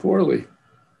treats me poorly?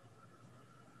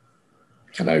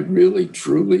 Can I really,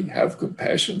 truly have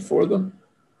compassion for them?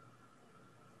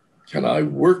 Can I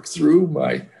work through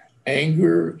my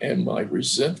anger and my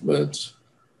resentment?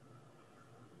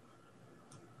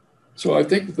 So I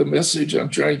think the message I'm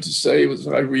trying to say as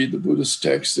I read the Buddhist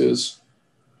text is,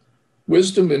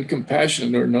 wisdom and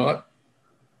compassion are not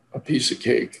a piece of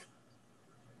cake.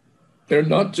 They're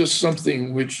not just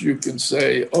something which you can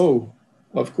say, "Oh,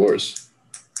 of course,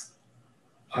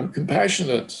 I'm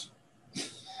compassionate."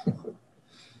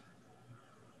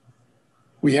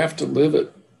 We have to live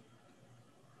it.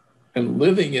 And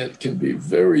living it can be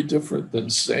very different than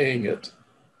saying it.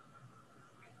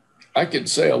 I can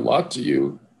say a lot to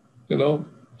you,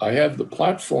 I have the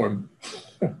platform.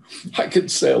 I can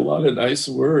say a lot of nice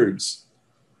words.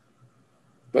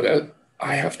 But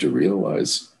I have to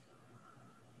realize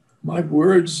my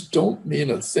words don't mean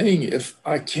a thing if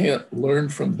I can't learn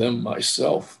from them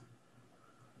myself.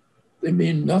 They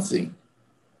mean nothing.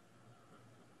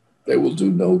 They will do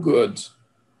no good.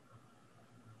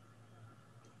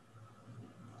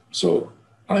 So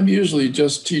I'm usually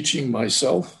just teaching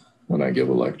myself when I give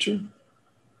a lecture.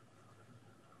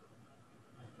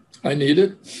 I need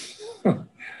it.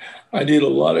 I need a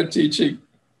lot of teaching.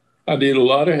 I need a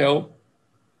lot of help.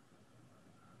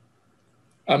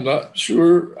 I'm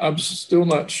still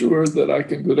not sure that I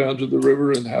can go down to the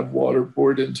river and have water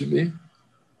poured into me.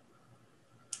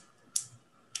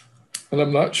 And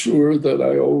I'm not sure that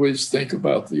I always think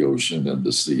about the ocean and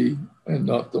the sea and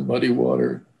not the muddy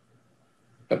water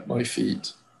at my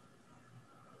feet.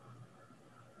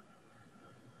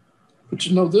 But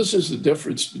this is the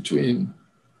difference between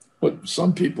what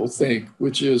some people think,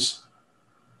 which is,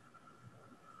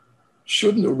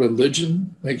 shouldn't a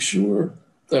religion make sure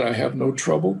that I have no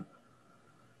trouble,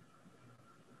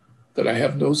 that I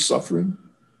have no suffering,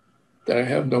 that I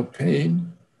have no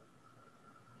pain?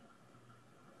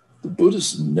 The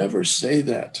Buddhists never say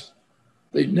that.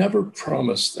 They never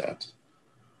promise that.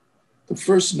 The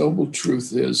first noble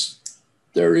truth is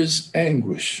there is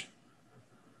anguish.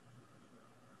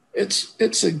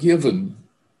 It's a given.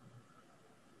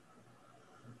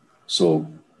 So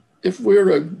if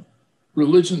we're a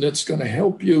religion that's going to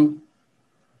help you,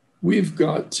 we've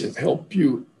got to help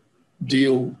you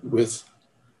deal with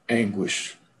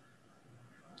anguish.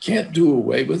 Can't do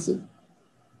away with it,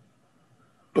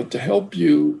 but to help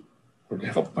you or to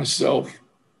help myself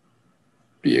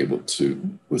be able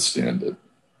to withstand it.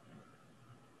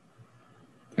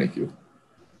 Thank you.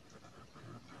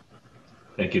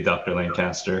 Thank you, Dr.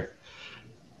 Lancaster.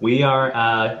 We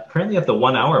are currently at the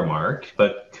 1 hour mark,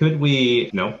 but could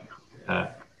we,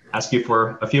 ask you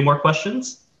for a few more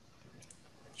questions?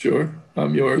 Sure,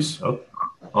 I'm yours.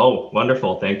 Oh,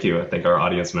 wonderful. Thank you. I think our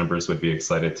audience members would be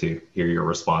excited to hear your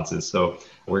responses. So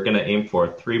we're going to aim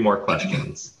for 3 more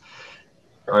questions.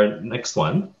 Our next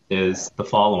one is the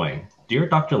following. Dear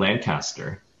Dr.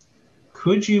 Lancaster,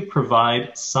 could you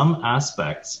provide some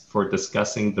aspects for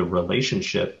discussing the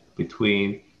relationship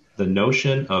between the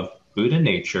notion of Buddha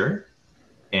nature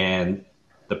and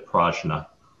the prajna,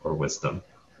 or wisdom?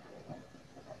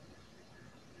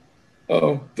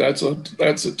 Oh, that's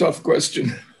a tough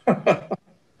question.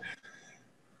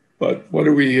 But what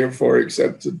are we here for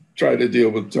except to try to deal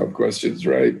with tough questions,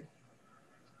 right?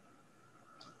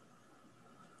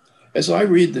 As I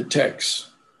read the text,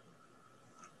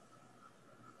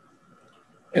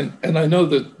 and I know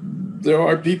that there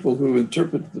are people who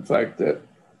interpret the fact that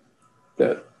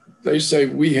they say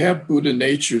we have Buddha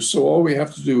nature, so all we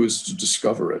have to do is to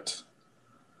discover it.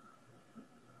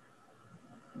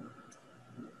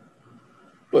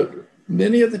 But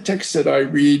many of the texts that I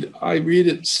read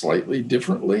it slightly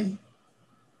differently.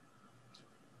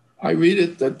 I read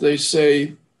it that they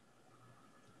say,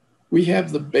 we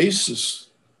have the basis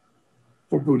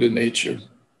for Buddha nature.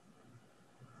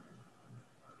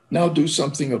 Now do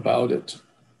something about it.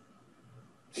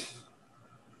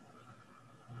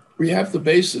 We have the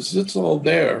basis, it's all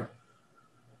there.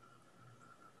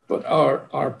 But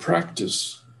our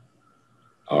practice,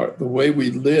 the way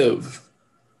we live,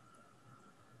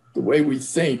 the way we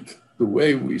think, the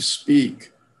way we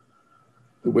speak,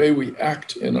 the way we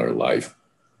act in our life,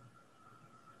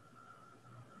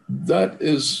 that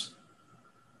is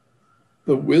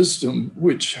the wisdom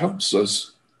which helps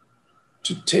us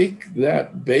to take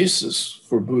that basis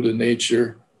for Buddha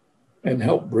nature and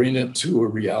help bring it to a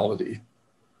reality.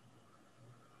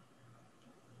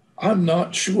 I'm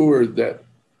not sure that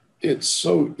it's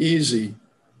so easy,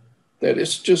 that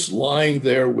it's just lying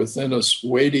there within us,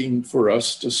 waiting for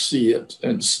us to see it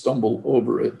and stumble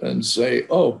over it and say,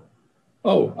 oh,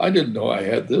 I didn't know I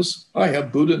had this. I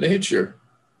have Buddha nature.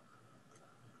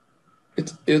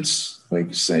 It's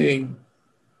like saying,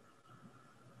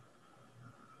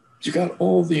 you got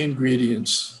all the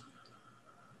ingredients.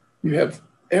 You have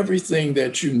everything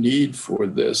that you need for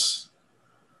this.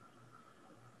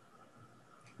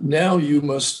 Now you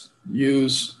must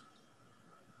use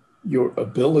your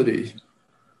ability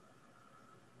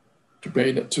to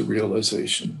bring it to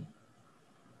realization.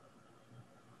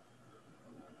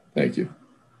 Thank you.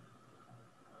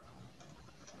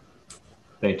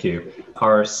 Thank you.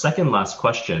 Our second last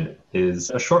question is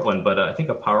a short one, but I think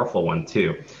a powerful one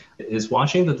too. Is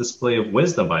watching the display of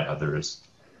wisdom by others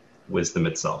wisdom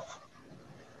itself?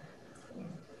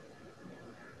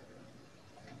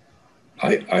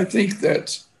 I think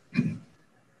that,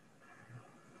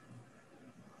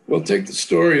 well, take the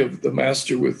story of the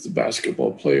master with the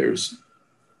basketball players.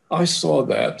 I saw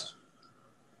that.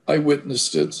 I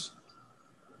witnessed it.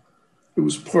 It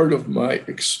was part of my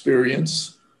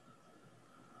experience.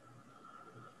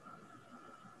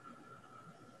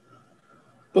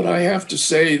 But I have to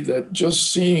say that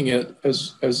just seeing it,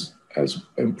 as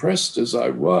impressed as I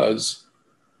was,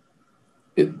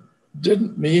 it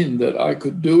didn't mean that I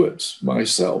could do it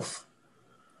myself.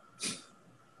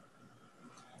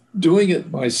 Doing it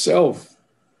myself,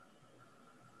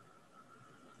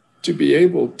 to be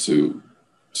able to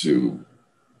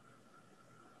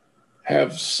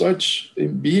have such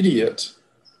immediate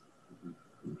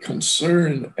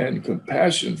concern and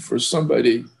compassion for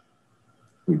somebody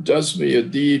who does me a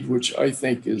deed which I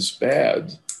think is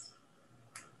bad.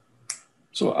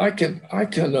 So I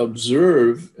can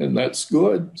observe, and that's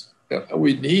good.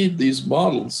 We need these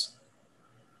models.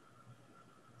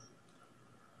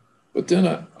 But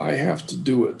then I have to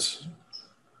do it.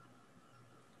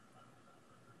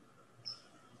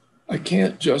 I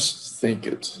can't just think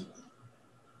it.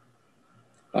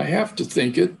 I have to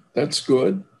think it, that's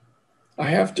good. I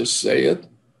have to say it,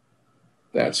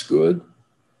 that's good.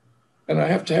 And I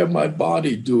have to have my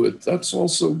body do it, that's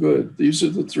also good. These are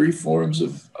the three forms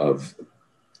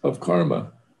of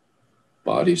karma: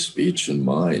 body, speech, and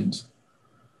mind.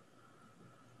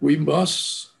 We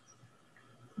must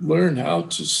learn how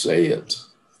to say it,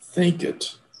 think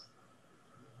it,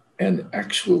 and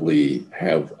actually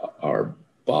have our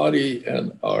body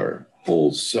and our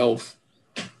whole self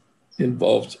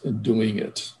involved in doing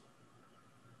it.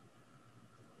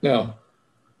 Now,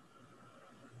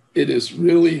 it is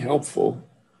really helpful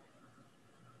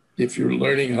if you're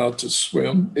learning how to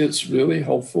swim. It's really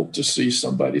helpful to see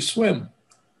somebody swim.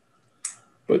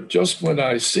 But just when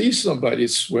I see somebody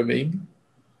swimming,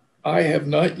 I have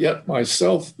not yet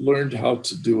myself learned how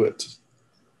to do it.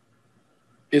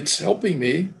 It's helping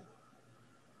me.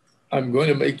 I'm going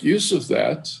to make use of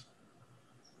that.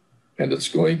 And it's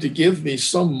going to give me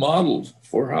some model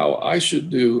for how I should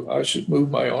do. I should move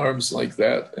my arms like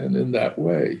that and in that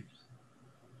way.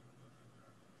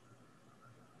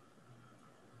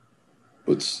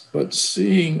 But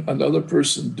seeing another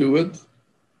person do it,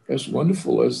 as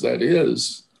wonderful as that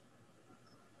is,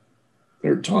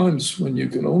 there are times when you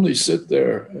can only sit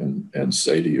there and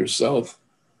say to yourself,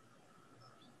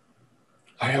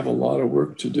 I have a lot of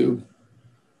work to do.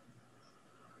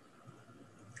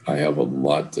 I have a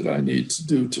lot that I need to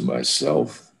do to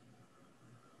myself,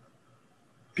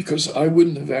 because I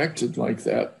wouldn't have acted like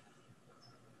that.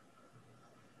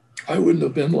 I wouldn't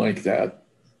have been like that.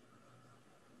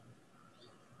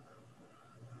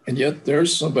 And yet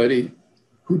there's somebody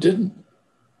who didn't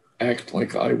act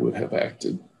like I would have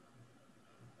acted.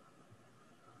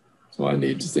 So I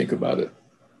need to think about it.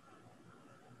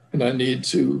 And I need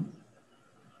to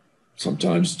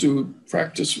sometimes do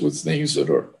practice with things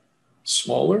that are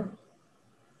smaller,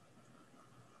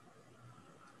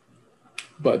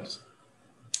 But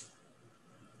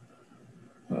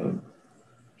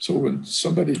so when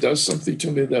somebody does something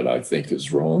to me that I think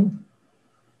is wrong,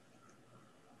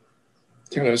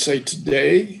 can I say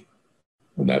today,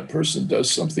 when that person does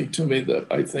something to me that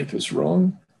I think is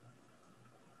wrong,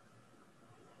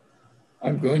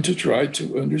 I'm going to try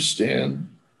to understand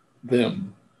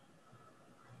them.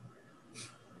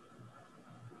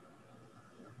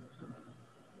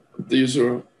 This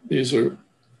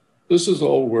is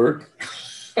all work,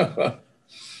 but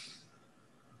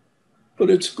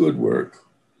it's good work.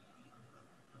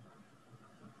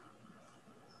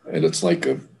 And it's like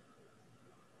a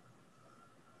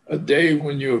day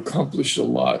when you accomplish a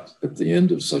lot. At the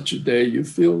end of such a day, you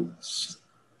feel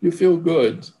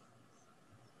good.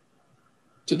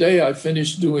 Today, I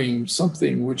finished doing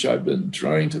something which I've been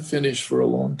trying to finish for a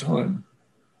long time.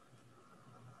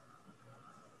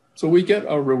 So we get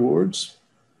our rewards,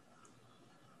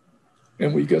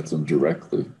 and we get them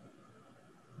directly.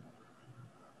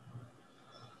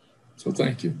 So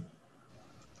thank you.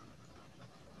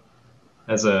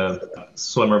 As a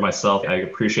swimmer myself, I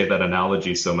appreciate that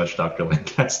analogy so much, Dr.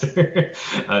 Lancaster.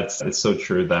 It's so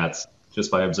true that just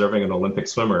by observing an Olympic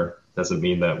swimmer doesn't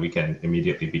mean that we can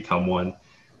immediately become one.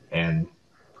 And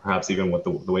perhaps even with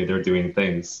the way they're doing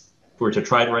things, if we were to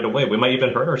try it right away, we might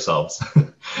even hurt ourselves.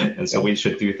 And so we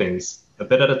should do things a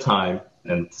bit at a time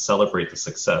and celebrate the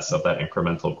success of that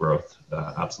incremental growth.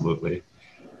 Absolutely.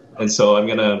 And so I'm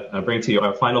going to bring to you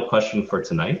our final question for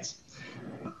tonight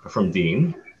from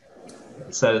Dean.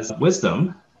 It says,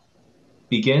 wisdom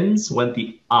begins when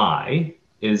the I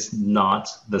is not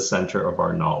the center of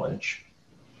our knowledge.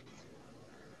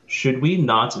 Should we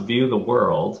not view the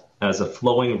world as a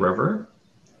flowing river,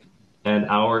 and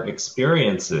our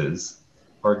experiences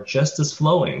are just as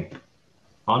flowing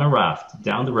on a raft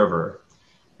down the river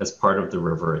as part of the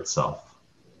river itself?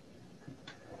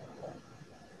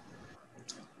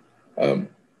 I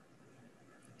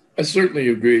certainly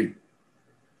agree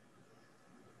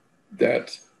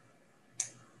that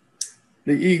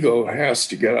the ego has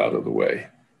to get out of the way.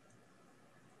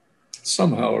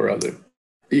 Somehow or other,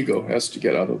 ego has to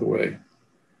get out of the way.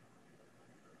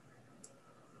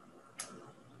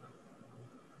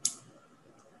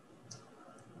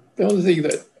 The only thing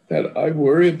that I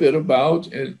worry a bit about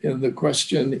in the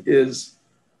question is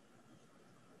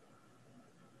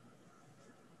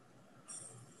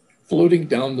floating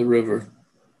down the river,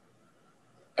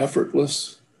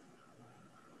 effortless,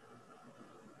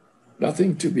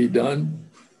 nothing to be done.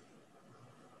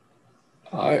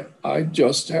 I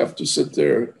just have to sit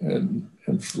there and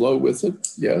flow with it.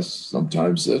 Yes,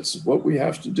 sometimes that's what we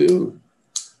have to do.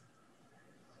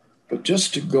 But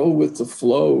just to go with the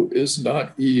flow is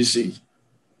not easy.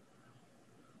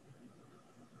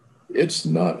 It's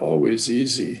not always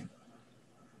easy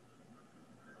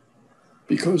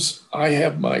because I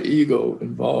have my ego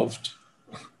involved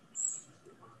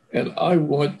and I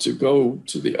want to go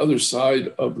to the other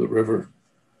side of the river.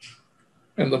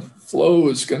 And the flow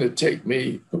is going to take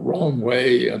me the wrong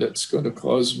way and it's going to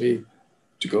cause me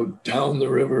to go down the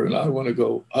river and I want to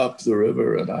go up the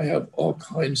river and I have all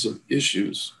kinds of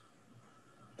issues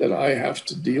that I have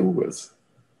to deal with.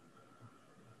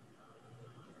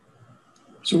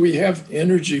 So we have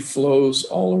energy flows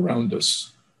all around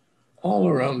us, all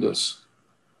around us.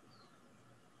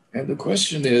 And the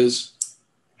question is,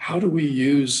 how do we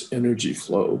use energy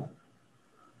flow?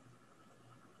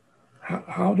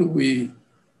 How do we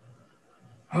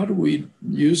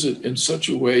use it in such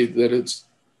a way that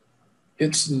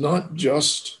it's not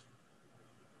just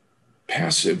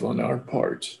passive on our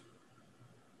part?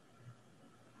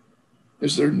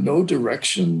 Is there no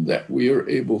direction that we are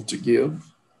able to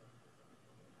give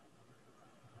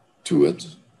to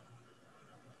it?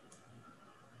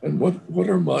 And what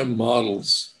are my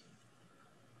models?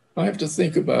 I have to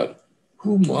think about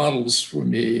who models for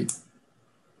me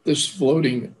this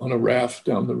floating on a raft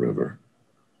down the river.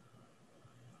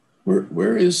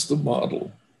 Where is the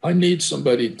model? I need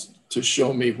somebody to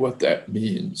show me what that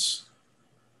means.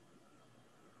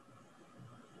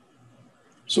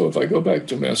 So if I go back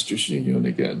to Master Xing Yun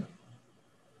again,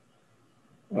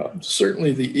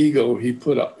 certainly the ego he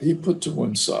put to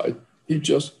one side. He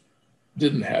just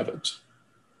didn't have it.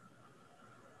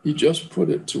 He just put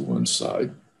it to one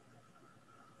side.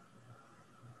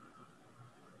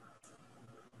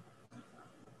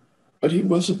 But he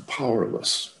wasn't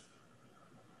powerless.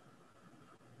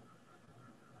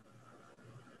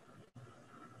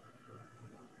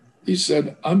 He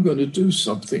said, I'm going to do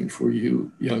something for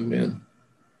you, young men.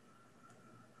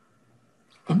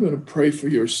 I'm going to pray for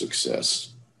your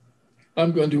success.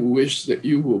 I'm going to wish that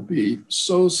you will be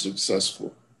so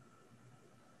successful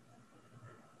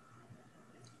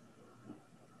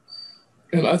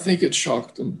And I think it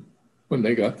shocked them when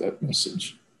they got that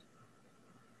message.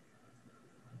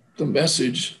 The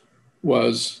message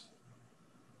was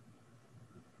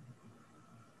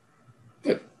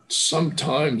that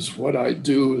sometimes what I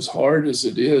do, as hard as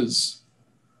it is,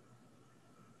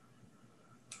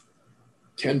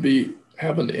 can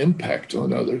have an impact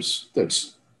on others.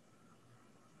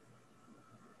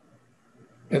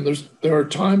 And there are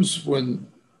times when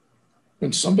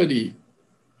somebody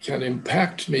can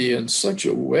impact me in such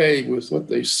a way with what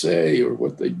they say or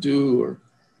what they do, or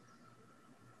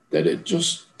that it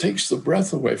just takes the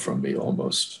breath away from me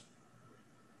almost.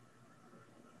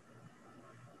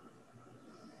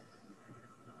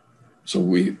 So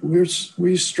we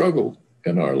struggle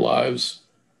in our lives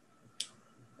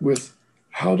with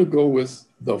how to go with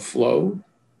the flow,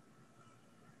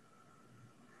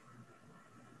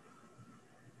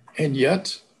 and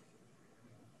yet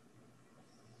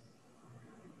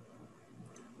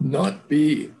not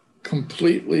be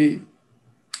completely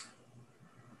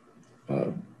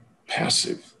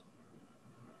passive.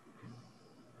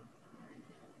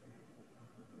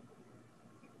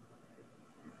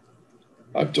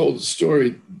 I've told the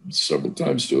story several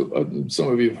times to some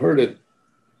of you have heard it,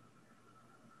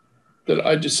 that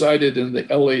I decided in the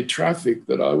LA traffic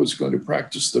that I was going to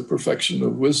practice the perfection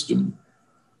of wisdom,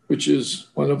 which is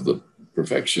one of the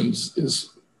perfections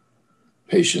is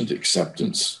patient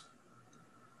acceptance.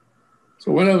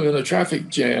 So when I'm in a traffic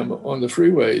jam on the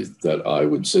freeway, that I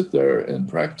would sit there and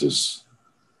practice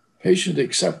patient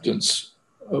acceptance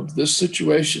of this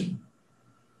situation.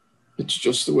 It's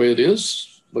just the way it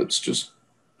is. Let's just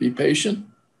be patient,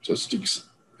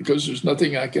 because there's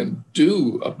nothing I can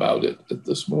do about it at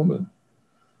this moment.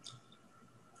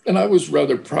 And I was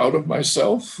rather proud of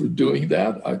myself for doing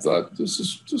that. I thought, this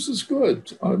is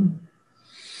good. I'm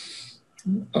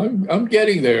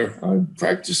getting there. I'm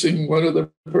practicing one of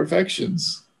the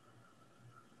perfections.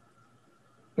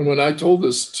 And when I told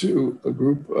this to a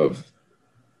group of,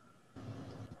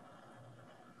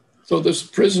 so this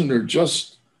prisoner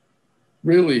just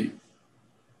really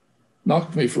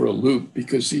knocked me for a loop,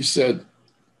 because he said,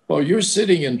 while you're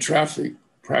sitting in traffic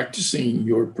practicing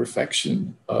your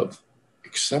perfection of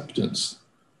acceptance,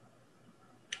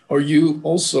 are you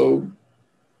also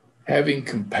having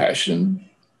compassion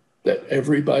that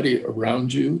everybody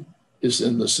around you is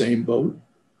in the same boat?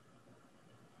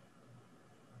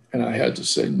 And I had to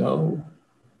say no.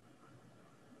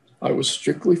 I was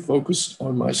strictly focused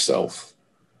on myself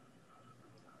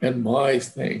and my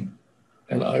thing.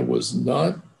 And I was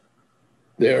not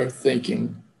there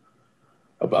thinking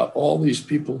about all these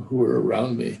people who were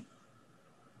around me.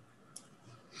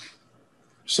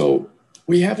 So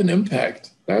we have an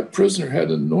impact. That prisoner had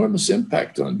an enormous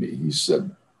impact on me. He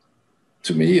said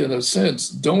to me, in a sense,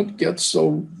 don't get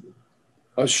so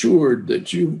assured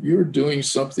that you're doing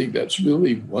something that's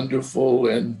really wonderful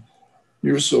and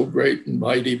you're so great and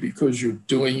mighty because you're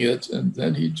doing it. And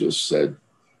then he just said,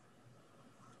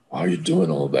 why are you doing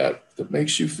all that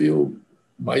makes you feel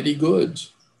mighty good?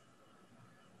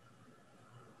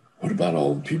 What about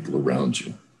all the people around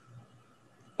you?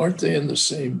 Aren't they in the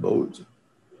same boat?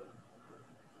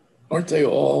 Aren't they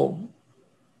all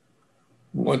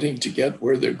wanting to get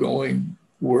where they're going,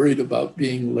 worried about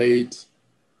being late,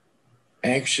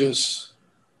 anxious,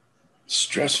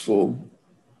 stressful?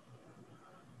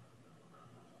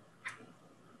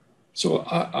 So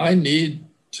I need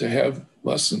to have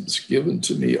lessons given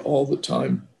to me all the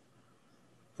time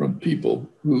from people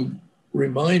who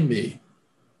remind me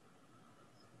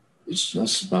it's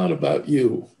just not about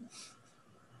you.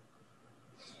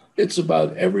 It's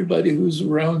about everybody who's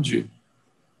around you.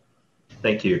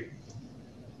 Thank you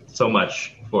so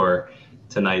much for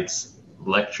tonight's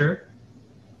lecture,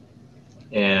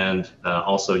 and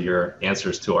also your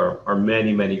answers to our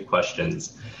many, many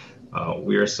questions.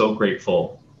 We are so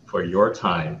grateful for your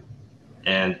time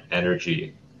and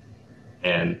energy,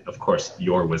 and of course,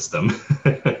 your wisdom,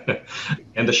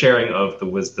 and the sharing of the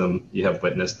wisdom you have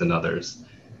witnessed in others.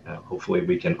 Hopefully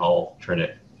we can all turn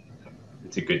it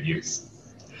into good use.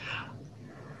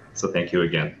 So thank you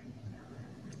again.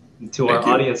 To our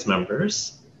audience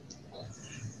members,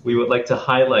 we would like to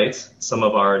highlight some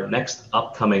of our next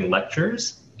upcoming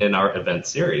lectures in our event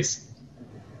series.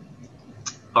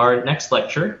 Our next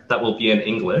lecture, that will be in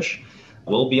English,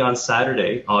 will be on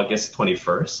Saturday, August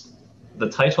 21st. The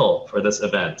title for this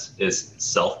event is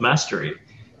Self-Mastery,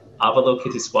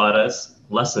 Avalokiteswara's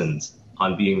Lessons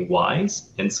on Being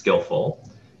Wise and Skillful.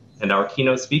 And our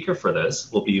keynote speaker for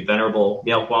this will be Venerable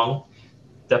Miao Guang,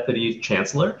 Deputy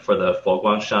Chancellor for the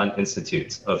Foguangshan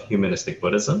Institute of Humanistic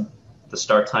Buddhism. The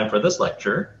start time for this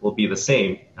lecture will be the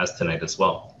same as tonight as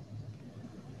well.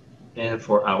 And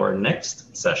for our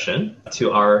next session,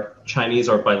 to our Chinese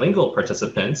or bilingual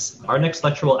participants, our next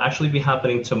lecture will actually be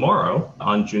happening tomorrow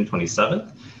on June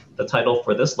 27th. The title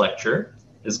for this lecture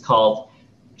is called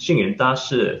星云大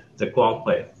师的光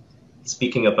辉,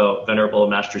 speaking about Venerable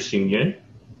Master Xing Yun,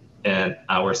 and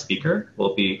our speaker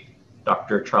will be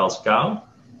Dr. Charles Gao,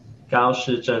 Gao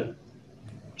Shizhen,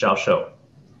 Zhao Shou.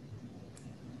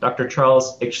 Dr.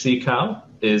 Charles H.C. Gao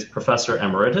is Professor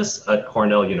Emeritus at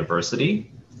Cornell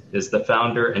University, is the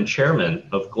founder and chairman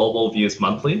of Global Views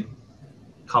Monthly,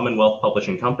 Commonwealth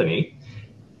Publishing Company,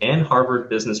 and Harvard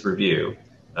Business Review,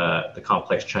 the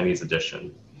complex Chinese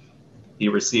edition. He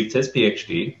received his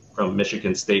PhD from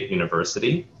Michigan State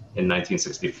University in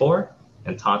 1964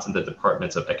 and taught in the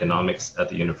Department of Economics at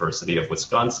the University of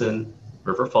Wisconsin,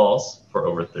 River Falls for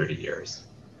over 30 years.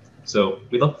 So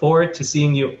we look forward to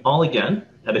seeing you all again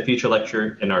at a future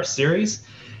lecture in our series.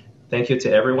 Thank you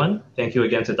to everyone. Thank you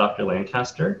again to Dr.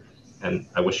 Lancaster, and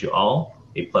I wish you all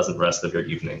a pleasant rest of your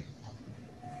evening.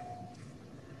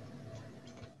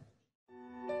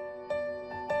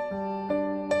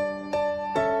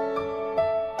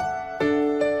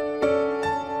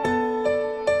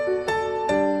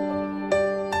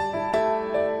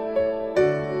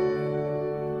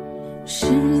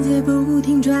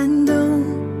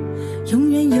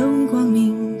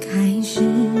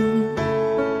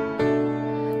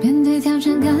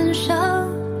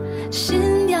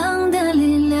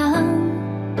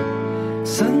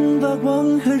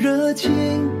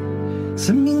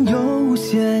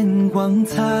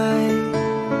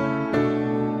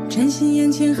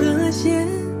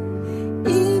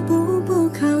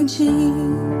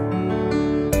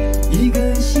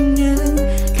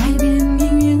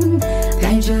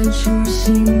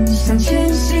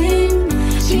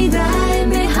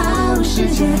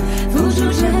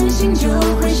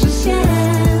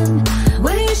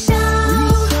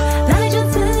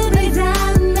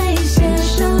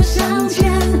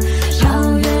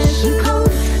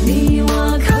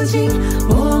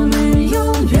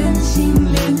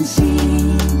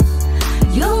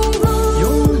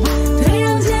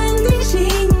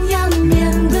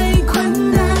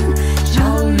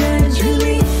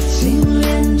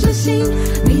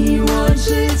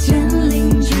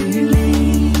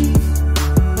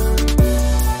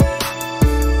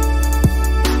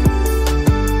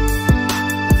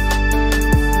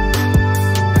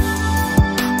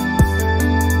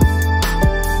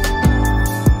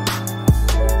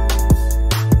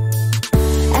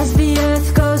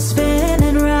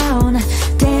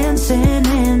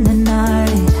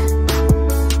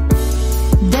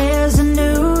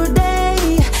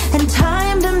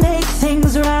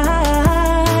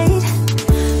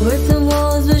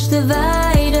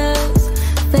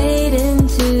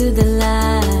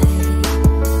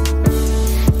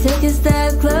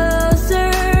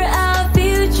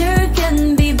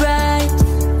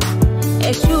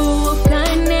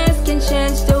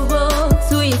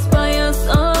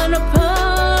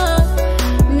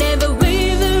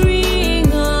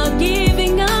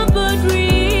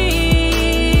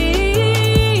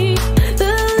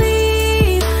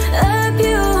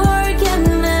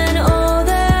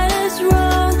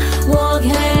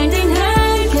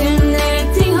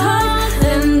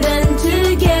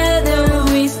 Together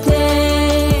we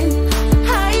stay.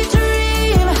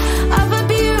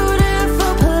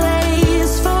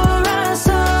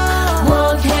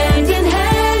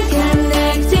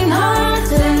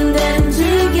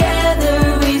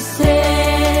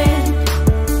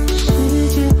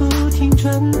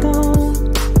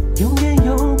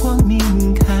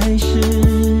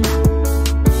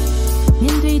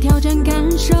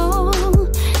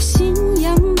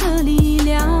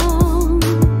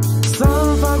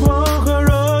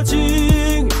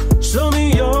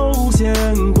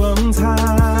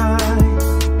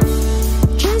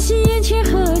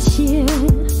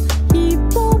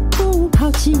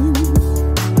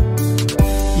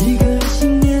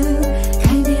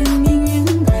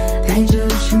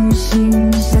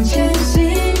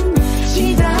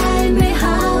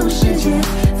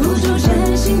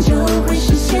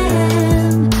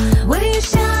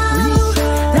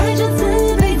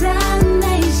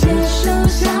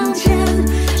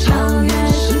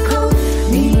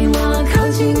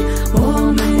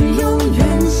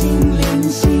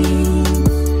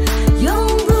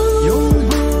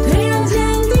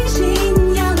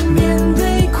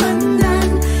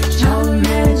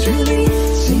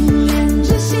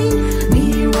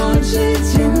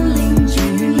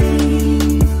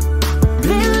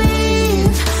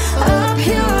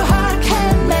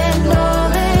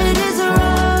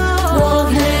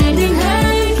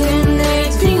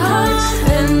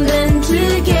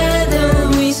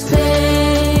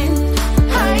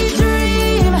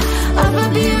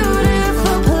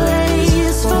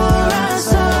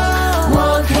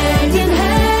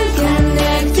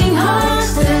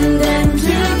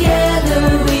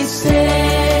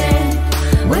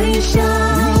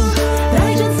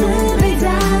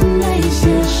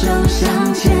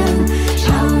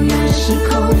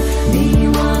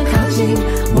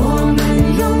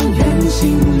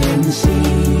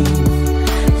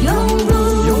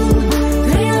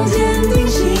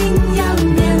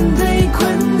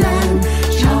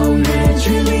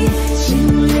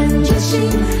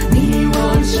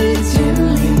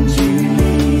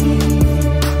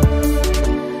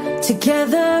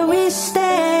 together we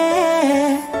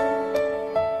stand.